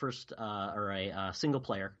or a single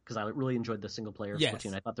player, because I really enjoyed the single player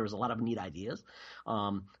Splatoon. I thought there was a lot of neat ideas.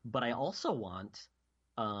 But I also want,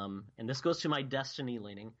 and this goes to my Destiny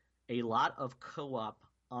leaning, a lot of co-op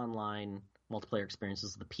online multiplayer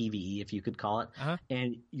experiences, the PvE, if you could call it.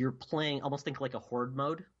 And you're playing, almost think like a horde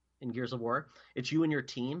mode in Gears of War. It's you and your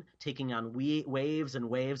team taking on waves and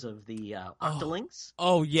waves of the Octolings.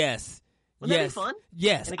 Oh, yes. Wouldn't that be fun?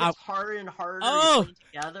 Yes. And it gets harder and harder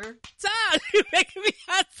together. Todd, you're making me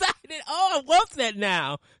excited. Oh, I want that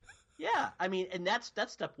now. Yeah, I mean, and that's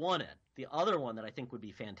step one. The other one that I think would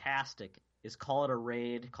be fantastic is call it a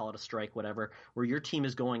raid, call it a strike, whatever, where your team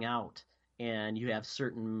is going out and you have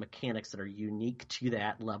certain mechanics that are unique to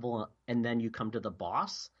that level, and then you come to the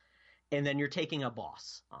boss, and then you're taking a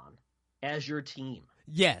boss on as your team.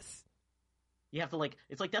 Yes. You have to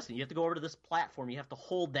it's like Destiny. You have to go over to this platform. You have to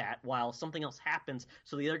hold that while something else happens,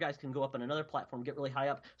 so the other guys can go up on another platform, get really high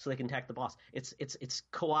up, so they can attack the boss. It's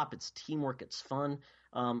co-op. It's teamwork. It's fun.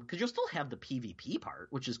 Because you'll still have the PvP part,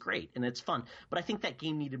 which is great and it's fun. But I think that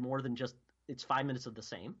game needed more than just it's 5 minutes of the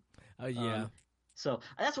same. Oh yeah. So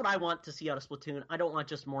that's what I want to see out of Splatoon. I don't want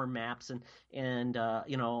just more maps and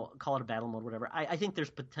call it a battle mode, whatever. I think there's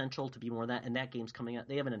potential to be more of that, and that game's coming out.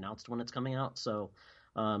 They haven't announced when it's coming out, so.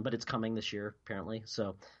 But it's coming this year, apparently.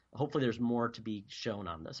 So hopefully there's more to be shown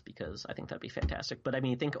on this, because I think that'd be fantastic. But I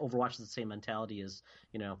mean, I think Overwatch is the same mentality as,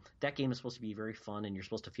 that game is supposed to be very fun, and you're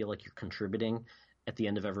supposed to feel like you're contributing at the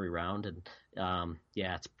end of every round. And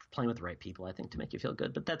it's playing with the right people, I think, to make you feel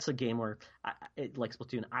good. But that's a game where, like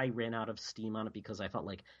Splatoon, I ran out of steam on it because I felt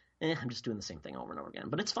like, I'm just doing the same thing over and over again.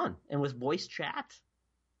 But it's fun. And with voice chat,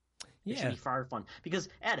 it should be far fun. Because,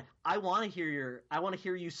 Ed, I want to hear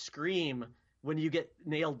you scream when you get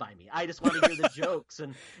nailed by me. I just want to hear the jokes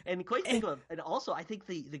and quite think of, and also I think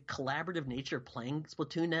the collaborative nature of playing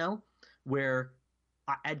Splatoon now, where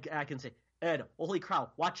I can say, Ed, holy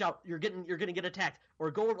cow, watch out, you're gonna get attacked,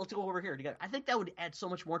 or let's go over here together. I think that would add so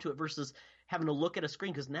much more to it versus having to look at a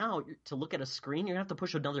screen, because now to look at a screen you're gonna have to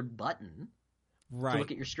push another button. Right. To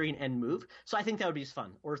look at your screen and move. So I think that would be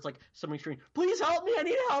fun. Or it's like somebody's screen, please help me, I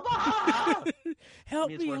need help. Ah!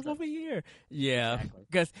 Help me, I'm over here. Yeah.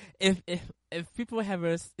 Because if people have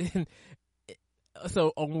us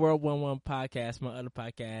so on World 1-1 podcast, my other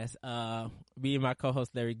podcast, me and my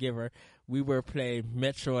co-host Larry Giver, we were playing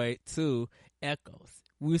Metroid 2 Echoes.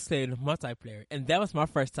 We were playing multiplayer, and that was my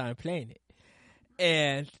first time playing it.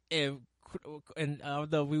 And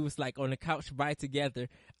although we was like on the couch right together,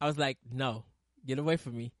 I was like, no. Get away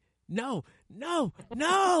from me. no,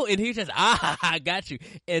 and he just I got you,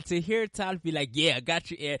 and to hear Tyler be like, yeah, I got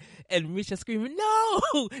you, and Misha screaming,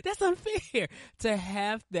 no, that's unfair. To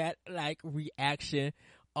have that like reaction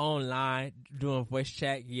online doing voice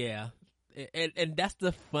chat, yeah, and that's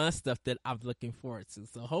the fun stuff that I'm looking forward to.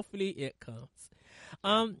 So hopefully it comes.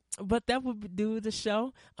 But that would do the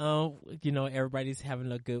show. Everybody's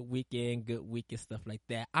having a good weekend, good week and stuff like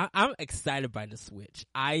that. I'm excited by the Switch.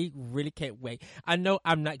 I really can't wait. I know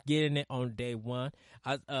I'm not getting it on day one.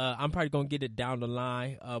 I'm probably gonna get it down the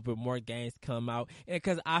line, with more games come out, and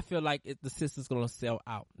cause I feel like the system's gonna sell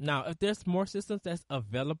out. Now, if there's more systems that's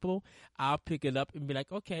available, I'll pick it up and be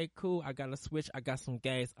like, okay, cool. I got a Switch. I got some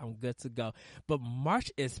games. I'm good to go. But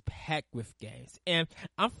March is packed with games, and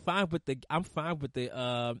I'm fine with the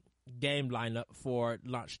game lineup for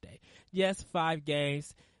launch day. Yes, 5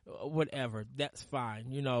 games, whatever. That's fine.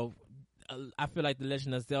 I feel like The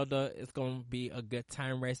Legend of Zelda is going to be a good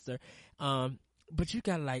time racer. But you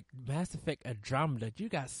got like Mass Effect Andromeda. You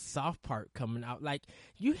got South Park coming out. Like,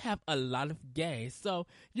 you have a lot of games. So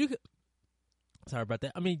you could. Sorry about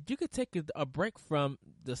that. I mean, you could take a break from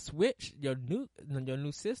the Switch, your new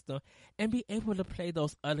system, and be able to play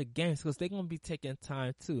those other games because they're gonna be taking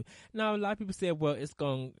time too. Now, a lot of people say, well, it's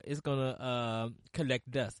gonna collect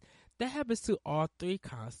dust. That happens to all 3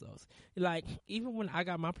 consoles. Like, even when I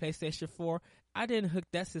got my PlayStation 4, I didn't hook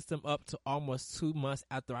that system up to almost 2 months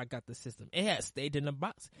after I got the system. It had stayed in the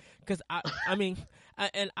box because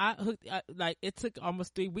it took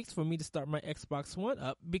almost 3 weeks for me to start my Xbox One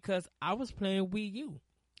up because I was playing Wii U.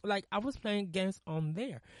 Like, I was playing games on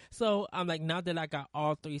there. So I'm like, now that I got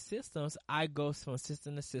all 3 systems, I go from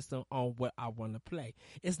system to system on what I want to play.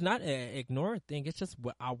 It's not an ignoring thing. It's just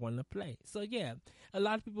what I want to play. So yeah, a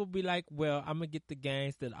lot of people be like, well, I'm going to get the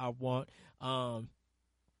games that I want.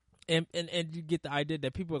 And you get the idea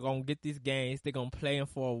that people are going to get these games, they're going to play them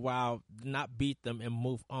for a while, not beat them, and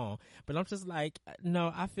move on. But I'm just like,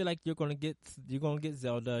 no, I feel like you're going to get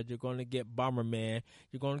Zelda, you're going to get Bomberman,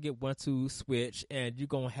 you're going to get 1-2 Switch, and you're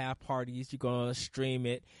going to have parties, you're going to stream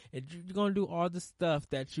it, and you're going to do all the stuff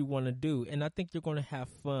that you want to do. And I think you're going to have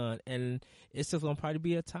fun, and it's just going to probably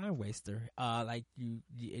be a time waster, of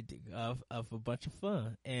a bunch of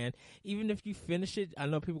fun. And even if you finish it, I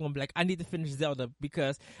know people are going to be like, I need to finish Zelda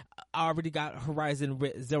because I already got Horizon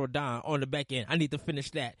Zero Dawn on the back end. I need to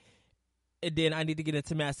finish that. And then I need to get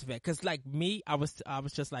into Mass Effect. Cause like me, I was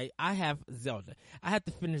just like, I have Zelda. I had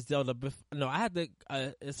to finish Zelda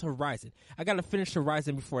it's Horizon. I gotta finish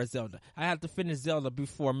Horizon before Zelda. I have to finish Zelda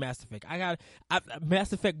before Mass Effect.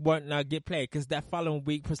 Mass Effect won't not get played cause that following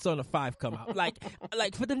week Persona 5 come out. like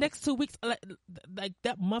for the next 2 weeks, like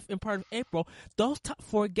that month in part of April, those top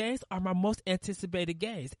 4 games are my most anticipated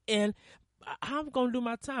games. And I'm gonna do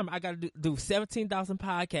my time. I gotta do 17,000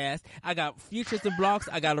 podcasts. I got futures and blogs.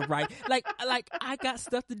 I gotta write. Like I got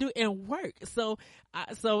stuff to do and work. So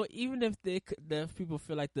even if the people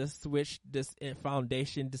feel like the Switch, this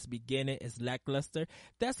foundation, this beginning is lackluster,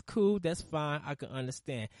 that's cool. That's fine. I can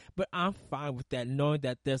understand. But I'm fine with that, knowing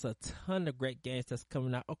that there's a ton of great games that's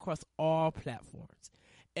coming out across all platforms,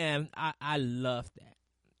 and I love that.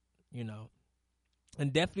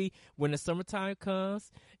 And definitely when the summertime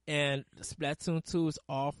comes and Splatoon 2 is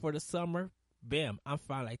all for the summer, bam, I'm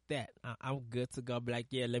fine like that. I'm good to go. Be like,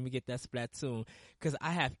 yeah, let me get that Splatoon because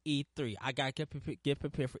I have E3. I got to get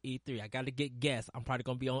prepared for E3. I got to get guests. I'm probably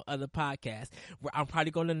going to be on other podcasts where I'm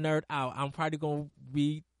probably going to nerd out. I'm probably going to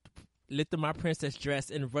be lifting my princess dress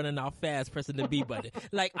and running out fast, pressing the B button.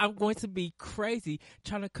 Like, I'm going to be crazy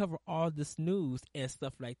trying to cover all this news and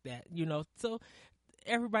stuff like that, So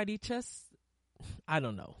everybody just... I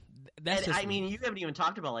don't know. I mean, you haven't even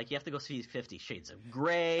talked about, like, you have to go see 50 Shades of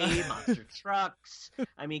Grey, Monster Trucks.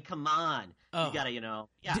 I mean, come on. You gotta, you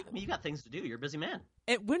got things to do. You're a busy man.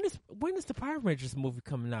 And when is the Power Rangers movie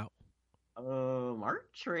coming out?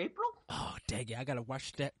 March or April? Oh, dang it. I gotta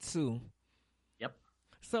watch that too. Yep.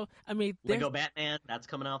 So, I mean... Lego Batman, that's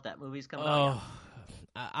coming out. That movie's coming out.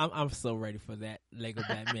 I'm so ready for that Lego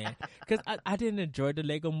Batman. Because I didn't enjoy the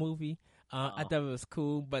Lego movie. I thought it was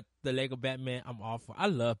cool, but the Lego Batman, I'm all for. I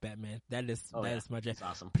love Batman. That is my jam. It's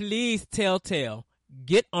awesome. Please, Telltale,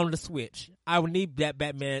 get on the Switch. I would need that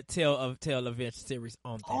Batman Tale of Adventure series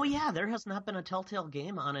on there. Oh yeah, there has not been a Telltale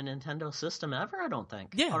game on a Nintendo system ever, I don't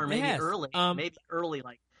think. Yeah, or maybe early.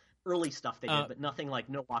 Early stuff they did, but nothing like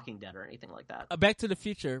No Walking Dead or anything like that. Back to the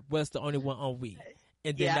Future was the only one on Wii,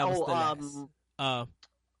 and then that was the last.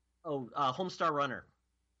 Homestar Runner,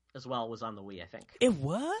 as well, was on the Wii, I think. It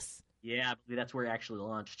was. Yeah, I believe that's where it actually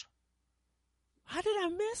launched. How did I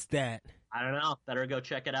miss that? I don't know. Better go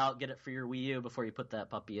check it out. Get it for your Wii U before you put that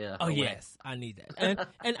puppy Oh away. yes, I need that,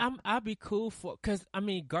 and I'll be cool for, because I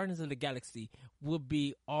mean Guardians of the Galaxy would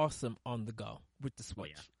be awesome on the go with the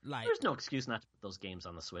Switch. Like, there's no excuse not to put those games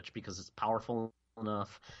on the Switch because it's powerful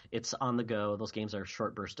enough. It's on the go. Those games are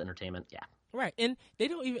short burst entertainment. Yeah. right, and they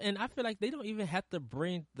don't even, and I feel like they don't even have to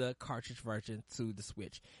bring the cartridge version to the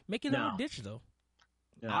Switch. Make it all digital.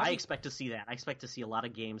 No, I expect to see that. I expect to see a lot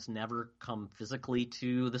of games never come physically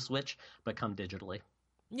to the Switch, but come digitally.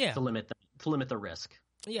 Yeah. To limit the risk.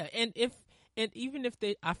 Yeah, and even if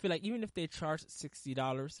they, I feel like even if they charge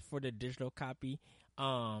 $60 for the digital copy,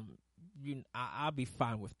 I'll be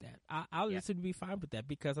fine with that. I'll literally be fine with that,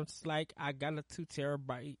 because I'm just like, I got a 2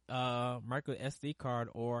 terabyte micro SD card,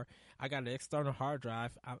 or I got an external hard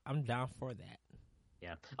drive. I'm down for that.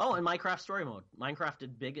 Yeah. Oh, and Minecraft Story Mode.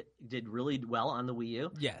 Minecraft did really well on the Wii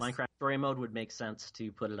U. Yes. Minecraft Story Mode would make sense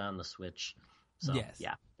to put it on the Switch. So, yes.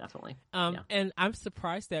 Yeah, definitely. And I'm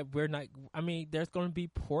surprised that we're not. I mean, there's going to be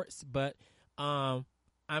ports, but I'm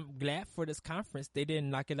glad for this conference they didn't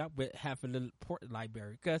knock it up with half a little port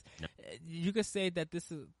library, because you could say that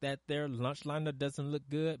that their launch lineup doesn't look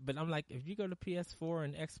good, but I'm like, if you go to PS4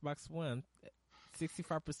 and Xbox One,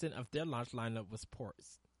 65% of their launch lineup was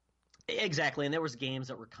ports. Exactly, and there was games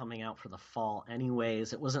that were coming out for the fall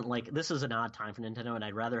anyways. It wasn't like, this is an odd time for Nintendo, and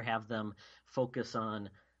I'd rather have them focus on,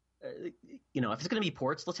 if it's going to be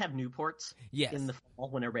ports, let's have new ports in the fall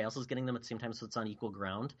when everybody else is getting them at the same time, so it's on equal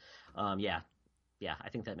ground. I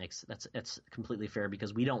think that's completely fair,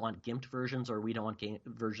 because we don't want gimped versions, or we don't want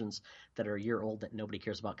versions that are a year old that nobody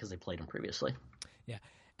cares about because they played them previously. Yeah.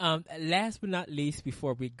 Last but not least,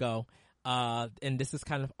 before we go, and this is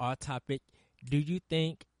kind of off topic, do you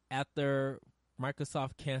think after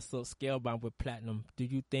Microsoft canceled Scalebound with Platinum, do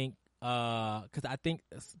you think, because I think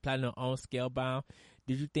Platinum owns Scalebound,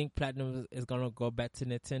 do you think Platinum is going to go back to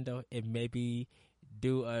Nintendo and maybe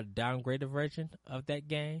do a downgraded version of that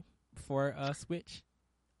game for Switch?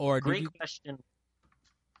 Or Great question.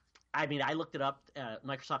 I mean, I looked it up.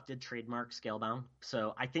 Microsoft did trademark Scalebound,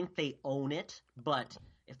 so I think they own it. But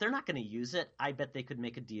if they're not going to use it, I bet they could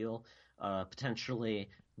make a deal potentially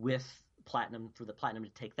with Platinum, for the Platinum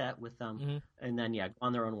to take that with them, and then go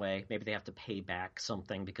on their own way. Maybe they have to pay back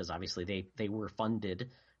something, because obviously they were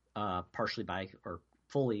funded partially by, or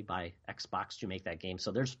fully by, Xbox to make that game.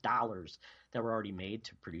 So there's dollars that were already made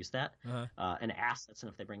to produce that, and assets, and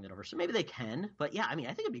if they bring that over, so maybe they can. But yeah, I mean, I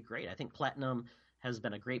think it'd be great. I think Platinum has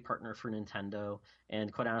been a great partner for Nintendo,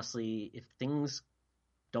 and quite honestly, if things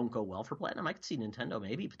don't go well for Platinum, I could see Nintendo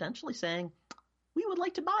maybe potentially saying, we would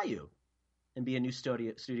like to buy you and be a new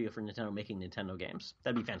studio for Nintendo making Nintendo games.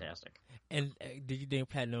 That'd be fantastic. And do you think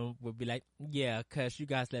Platinum would be like, yeah, because you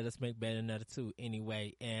guys let us make Bayonetta 2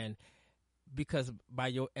 anyway, and because by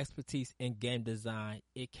your expertise in game design,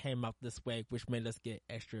 it came out this way, which made us get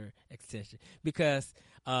extra extension. Because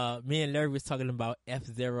me and Larry was talking about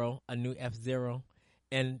F-Zero, a new F-Zero,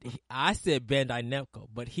 and I said Bandai Namco,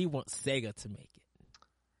 but he wants Sega to make it.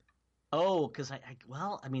 Oh, because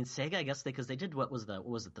Sega, I guess because they did, what was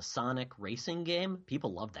the Sonic racing game?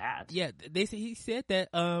 People love that. Yeah, he said that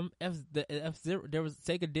F-Zero,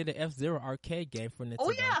 Sega did an F-Zero arcade game for Nintendo.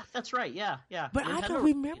 Oh yeah, that's right. Yeah. But Nintendo, I don't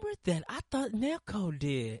remember that. I thought Namco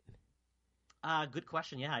did. Good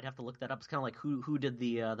question. Yeah, I'd have to look that up. It's kind of like who did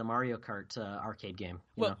the Mario Kart arcade game.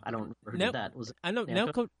 I don't remember who did that. Was it? I know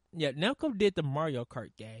Namco. Yeah, Namco did the Mario Kart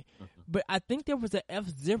game, but I think there was an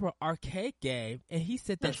F-Zero arcade game, and he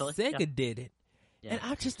said that Sega did it. Yeah.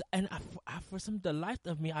 And I for the life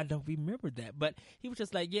of me, I don't remember that. But he was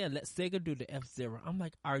just like, yeah, let Sega do the F-Zero. I'm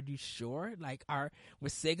like, are you sure? Like,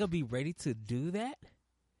 would Sega be ready to do that?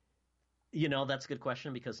 That's a good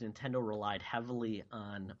question, because Nintendo relied heavily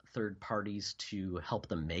on third parties to help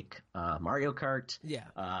them make Mario Kart,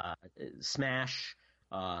 Smash,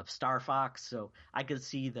 Star Fox. So I could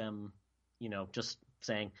see them, just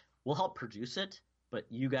saying, we'll help produce it, but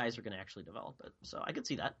you guys are going to actually develop it. So I could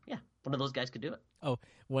see that. Yeah, one of those guys could do it. Oh,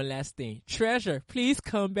 one last thing. Treasure, please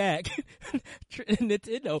come back.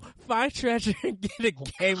 Nintendo, find Treasure and get a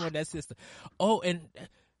game on that system. Oh, and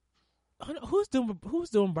who's doing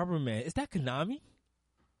Bomberman? Is that Konami?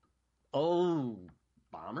 Oh,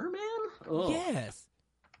 Bomberman? Oh. Yes.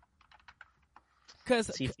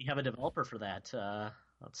 See if we have a developer for that.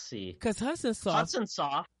 Let's see. Because Hudson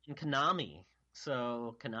Soft and Konami.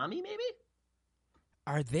 So Konami, maybe?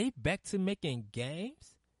 Are they back to making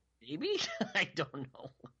games? Maybe? I don't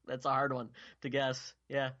know. That's a hard one to guess.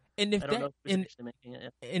 Yeah. And if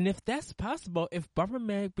if that's possible, if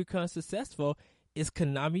Bomberman becomes successful, is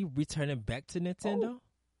Konami returning back to Nintendo? Oh,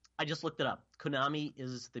 I just looked it up. Konami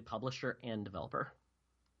is the publisher and developer.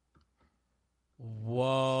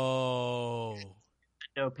 Whoa.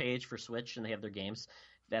 No page for Switch, and they have their games.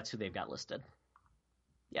 That's who they've got listed.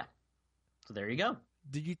 Yeah. So there you go.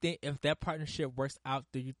 Do you think if that partnership works out,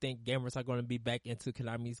 do you think gamers are going to be back into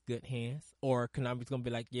Konami's good hands? Or Konami's going to be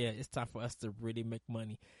like, yeah, it's time for us to really make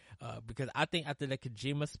money? Because I think after the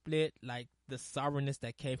Kojima split, like the sourness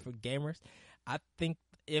that came from gamers, I think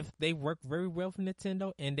if they work very well for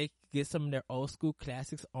Nintendo and they get some of their old school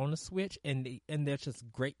classics on the Switch and they're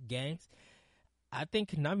just great games, I think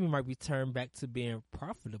Konami might return back to being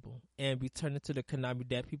profitable and return to the Konami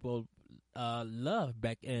that people love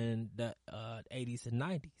back in the 80s and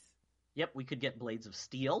 90s. Yep, we could get Blades of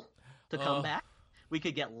Steel to come back. We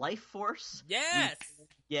could get Life Force. Yes. We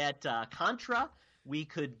could get Contra. We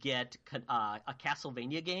could get a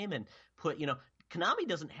Castlevania game and put, Konami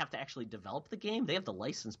doesn't have to actually develop the game. They have the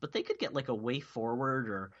license, but they could get like a Way Forward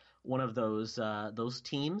or one of those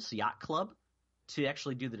teams, Yacht Club, to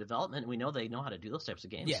actually do the development. We know they know how to do those types of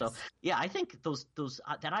games. Yes. So yeah, I think those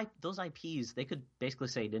IPs, they could basically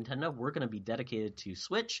say, Nintendo, we're going to be dedicated to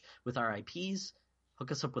Switch with our IPs,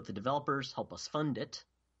 hook us up with the developers, help us fund it,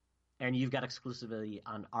 and you've got exclusivity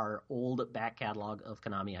on our old back catalog of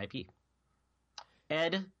Konami IP.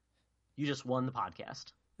 Ed, you just won the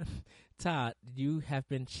podcast. Todd, you have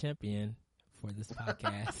been champion for this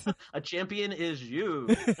podcast. A champion is you.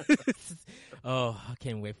 Oh, I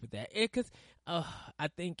can't wait for that. Because I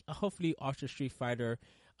think hopefully Ultra Street Fighter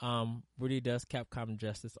really does Capcom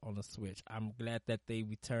justice on the Switch. I'm glad that they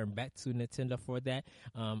return back to Nintendo for that.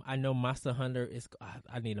 I know Monster Hunter is.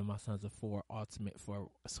 I need a Monster Hunter 4 Ultimate for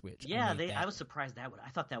a Switch. Yeah, I was surprised I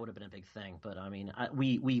thought that would have been a big thing, but I mean,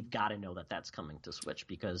 we've got to know that that's coming to Switch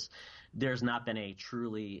because there's not been a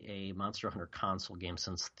Monster Hunter console game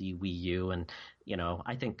since the Wii U, and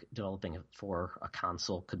I think developing it for a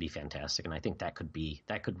console could be fantastic, and I think that could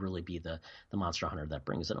really be the Monster Hunter that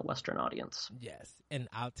brings in a Western audience. Yes, and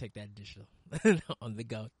I'll take that digital on the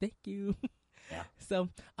go. Thank you. Yeah. So,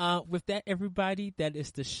 with that, everybody, that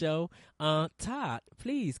is the show. Todd,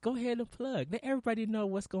 please go ahead and plug. Let everybody know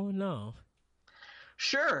what's going on.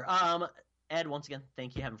 Sure. Ed, once again,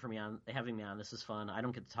 thank you having me on. This is fun. I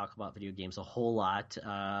don't get to talk about video games a whole lot,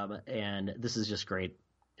 and this is just great.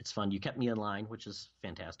 It's fun. You kept me in line, which is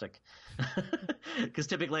fantastic. Because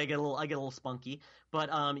typically I get a little spunky. But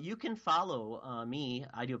you can follow me.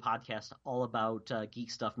 I do a podcast all about geek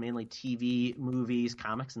stuff, mainly TV, movies,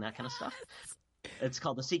 comics, and that kind of stuff. It's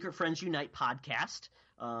called the Secret Friends Unite podcast.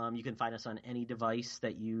 You can find us on any device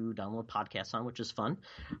that you download podcasts on, which is fun.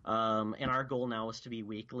 And our goal now is to be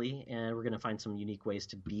weekly, and we're going to find some unique ways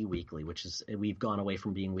to be weekly, which is we've gone away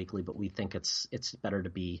from being weekly, but we think it's better to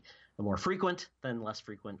be more frequent than less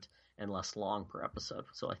frequent and less long per episode.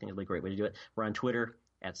 So I think it'll be a great way to do it. We're on Twitter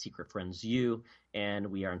at Secret Friends U, and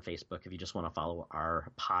we are on Facebook. If you just want to follow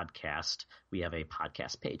our podcast, we have a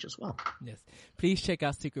podcast page as well. Yes, please check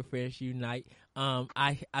out Secret Friends Unite.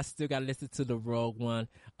 I still got to listen to the Rogue One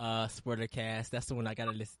spoiler cast. That's the one I got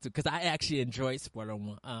to listen to because I actually enjoyed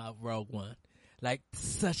Rogue One. Like,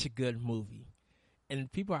 such a good movie. And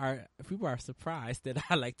people are surprised that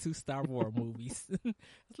I like 2 Star Wars movies.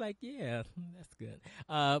 It's like, yeah, that's good.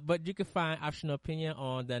 But you can find Optional Opinion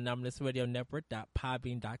on the Anomalous Radio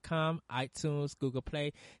Network.podbean.com, iTunes, Google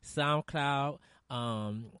Play, SoundCloud,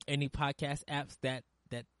 any podcast apps that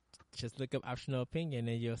just look up Optional Opinion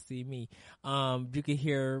and you'll see me. You can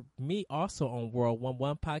hear me also on World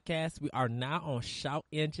 11 podcast. We are now on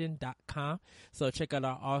shoutengine.com. So check out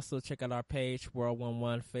our page, World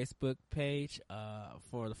 11 Facebook page,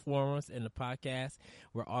 for the forums and the podcast.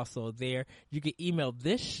 We're also there. You can email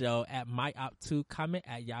this show at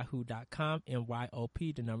myop2comment@yahoo.com,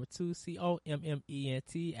 MYOP, the number 2,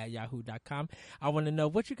 COMMENT @yahoo.com. I want to know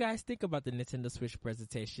what you guys think about the Nintendo Switch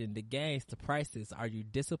presentation, the games, the prices. Are you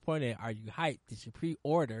disappointed? Are you hyped? Did you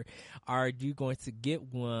pre-order? Are you going to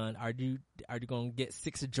get one? Are you going to get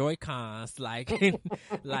 6 Joy-Cons? Like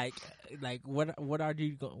what do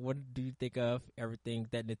you think of everything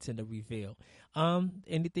that Nintendo revealed?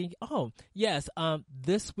 Anything? Oh, yes.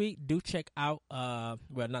 This week, do check out,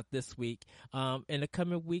 well, not this week. In the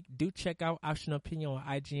coming week, do check out Optional Opinion on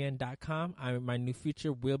IGN.com. My new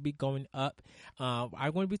feature will be going up.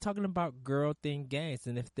 I'm going to be talking about girl thing games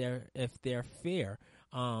and if they're fair.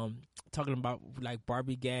 Talking about like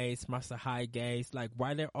Barbie games, Monster High games, like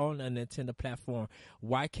why they're on a Nintendo platform.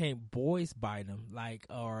 Why can't boys buy them? Like,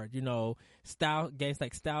 or style games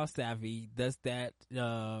like Style Savvy. Does that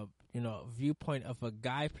viewpoint of a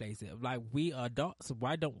guy plays it. Like, we adults,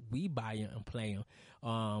 why don't we buy them and play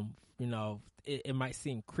them? It might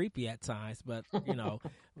seem creepy at times, but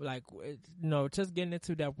just getting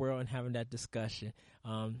into that world and having that discussion.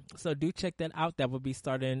 So do check that out. That will be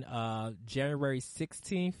starting January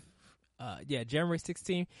 16th. January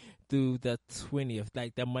 16th through the 20th,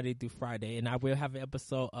 like that Monday through Friday, and I will have an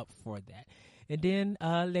episode up for that. And then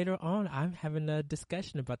later on, I'm having a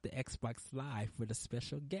discussion about the Xbox Live with a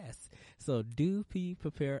special guest. So do be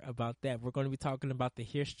prepared about that. We're going to be talking about the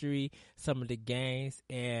history, some of the games,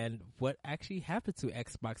 and what actually happened to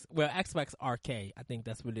Xbox. Well, Xbox Arcade, I think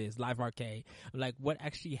that's what it is, Live Arcade. Like, what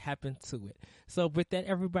actually happened to it. So with that,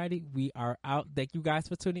 everybody, we are out. Thank you guys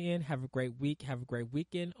for tuning in. Have a great week. Have a great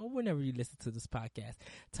weekend, or whenever you listen to this podcast.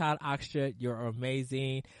 Todd Oxtra, you're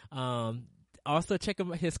amazing. Also, check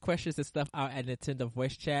his questions and stuff out at Nintendo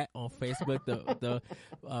Voice Chat on Facebook, the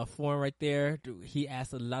forum right there. He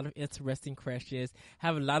asks a lot of interesting questions,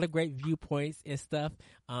 have a lot of great viewpoints and stuff,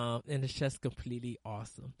 and it's just completely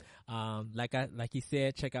awesome. Like he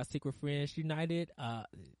said, check out Secret Friends United.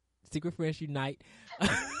 Secret Friends Unite.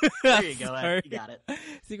 There you go. You got it.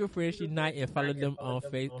 Secret Friends Unite, and follow them on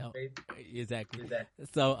Facebook. Exactly.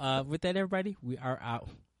 So with that, everybody, we are out.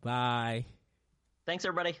 Bye. Thanks,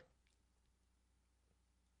 everybody.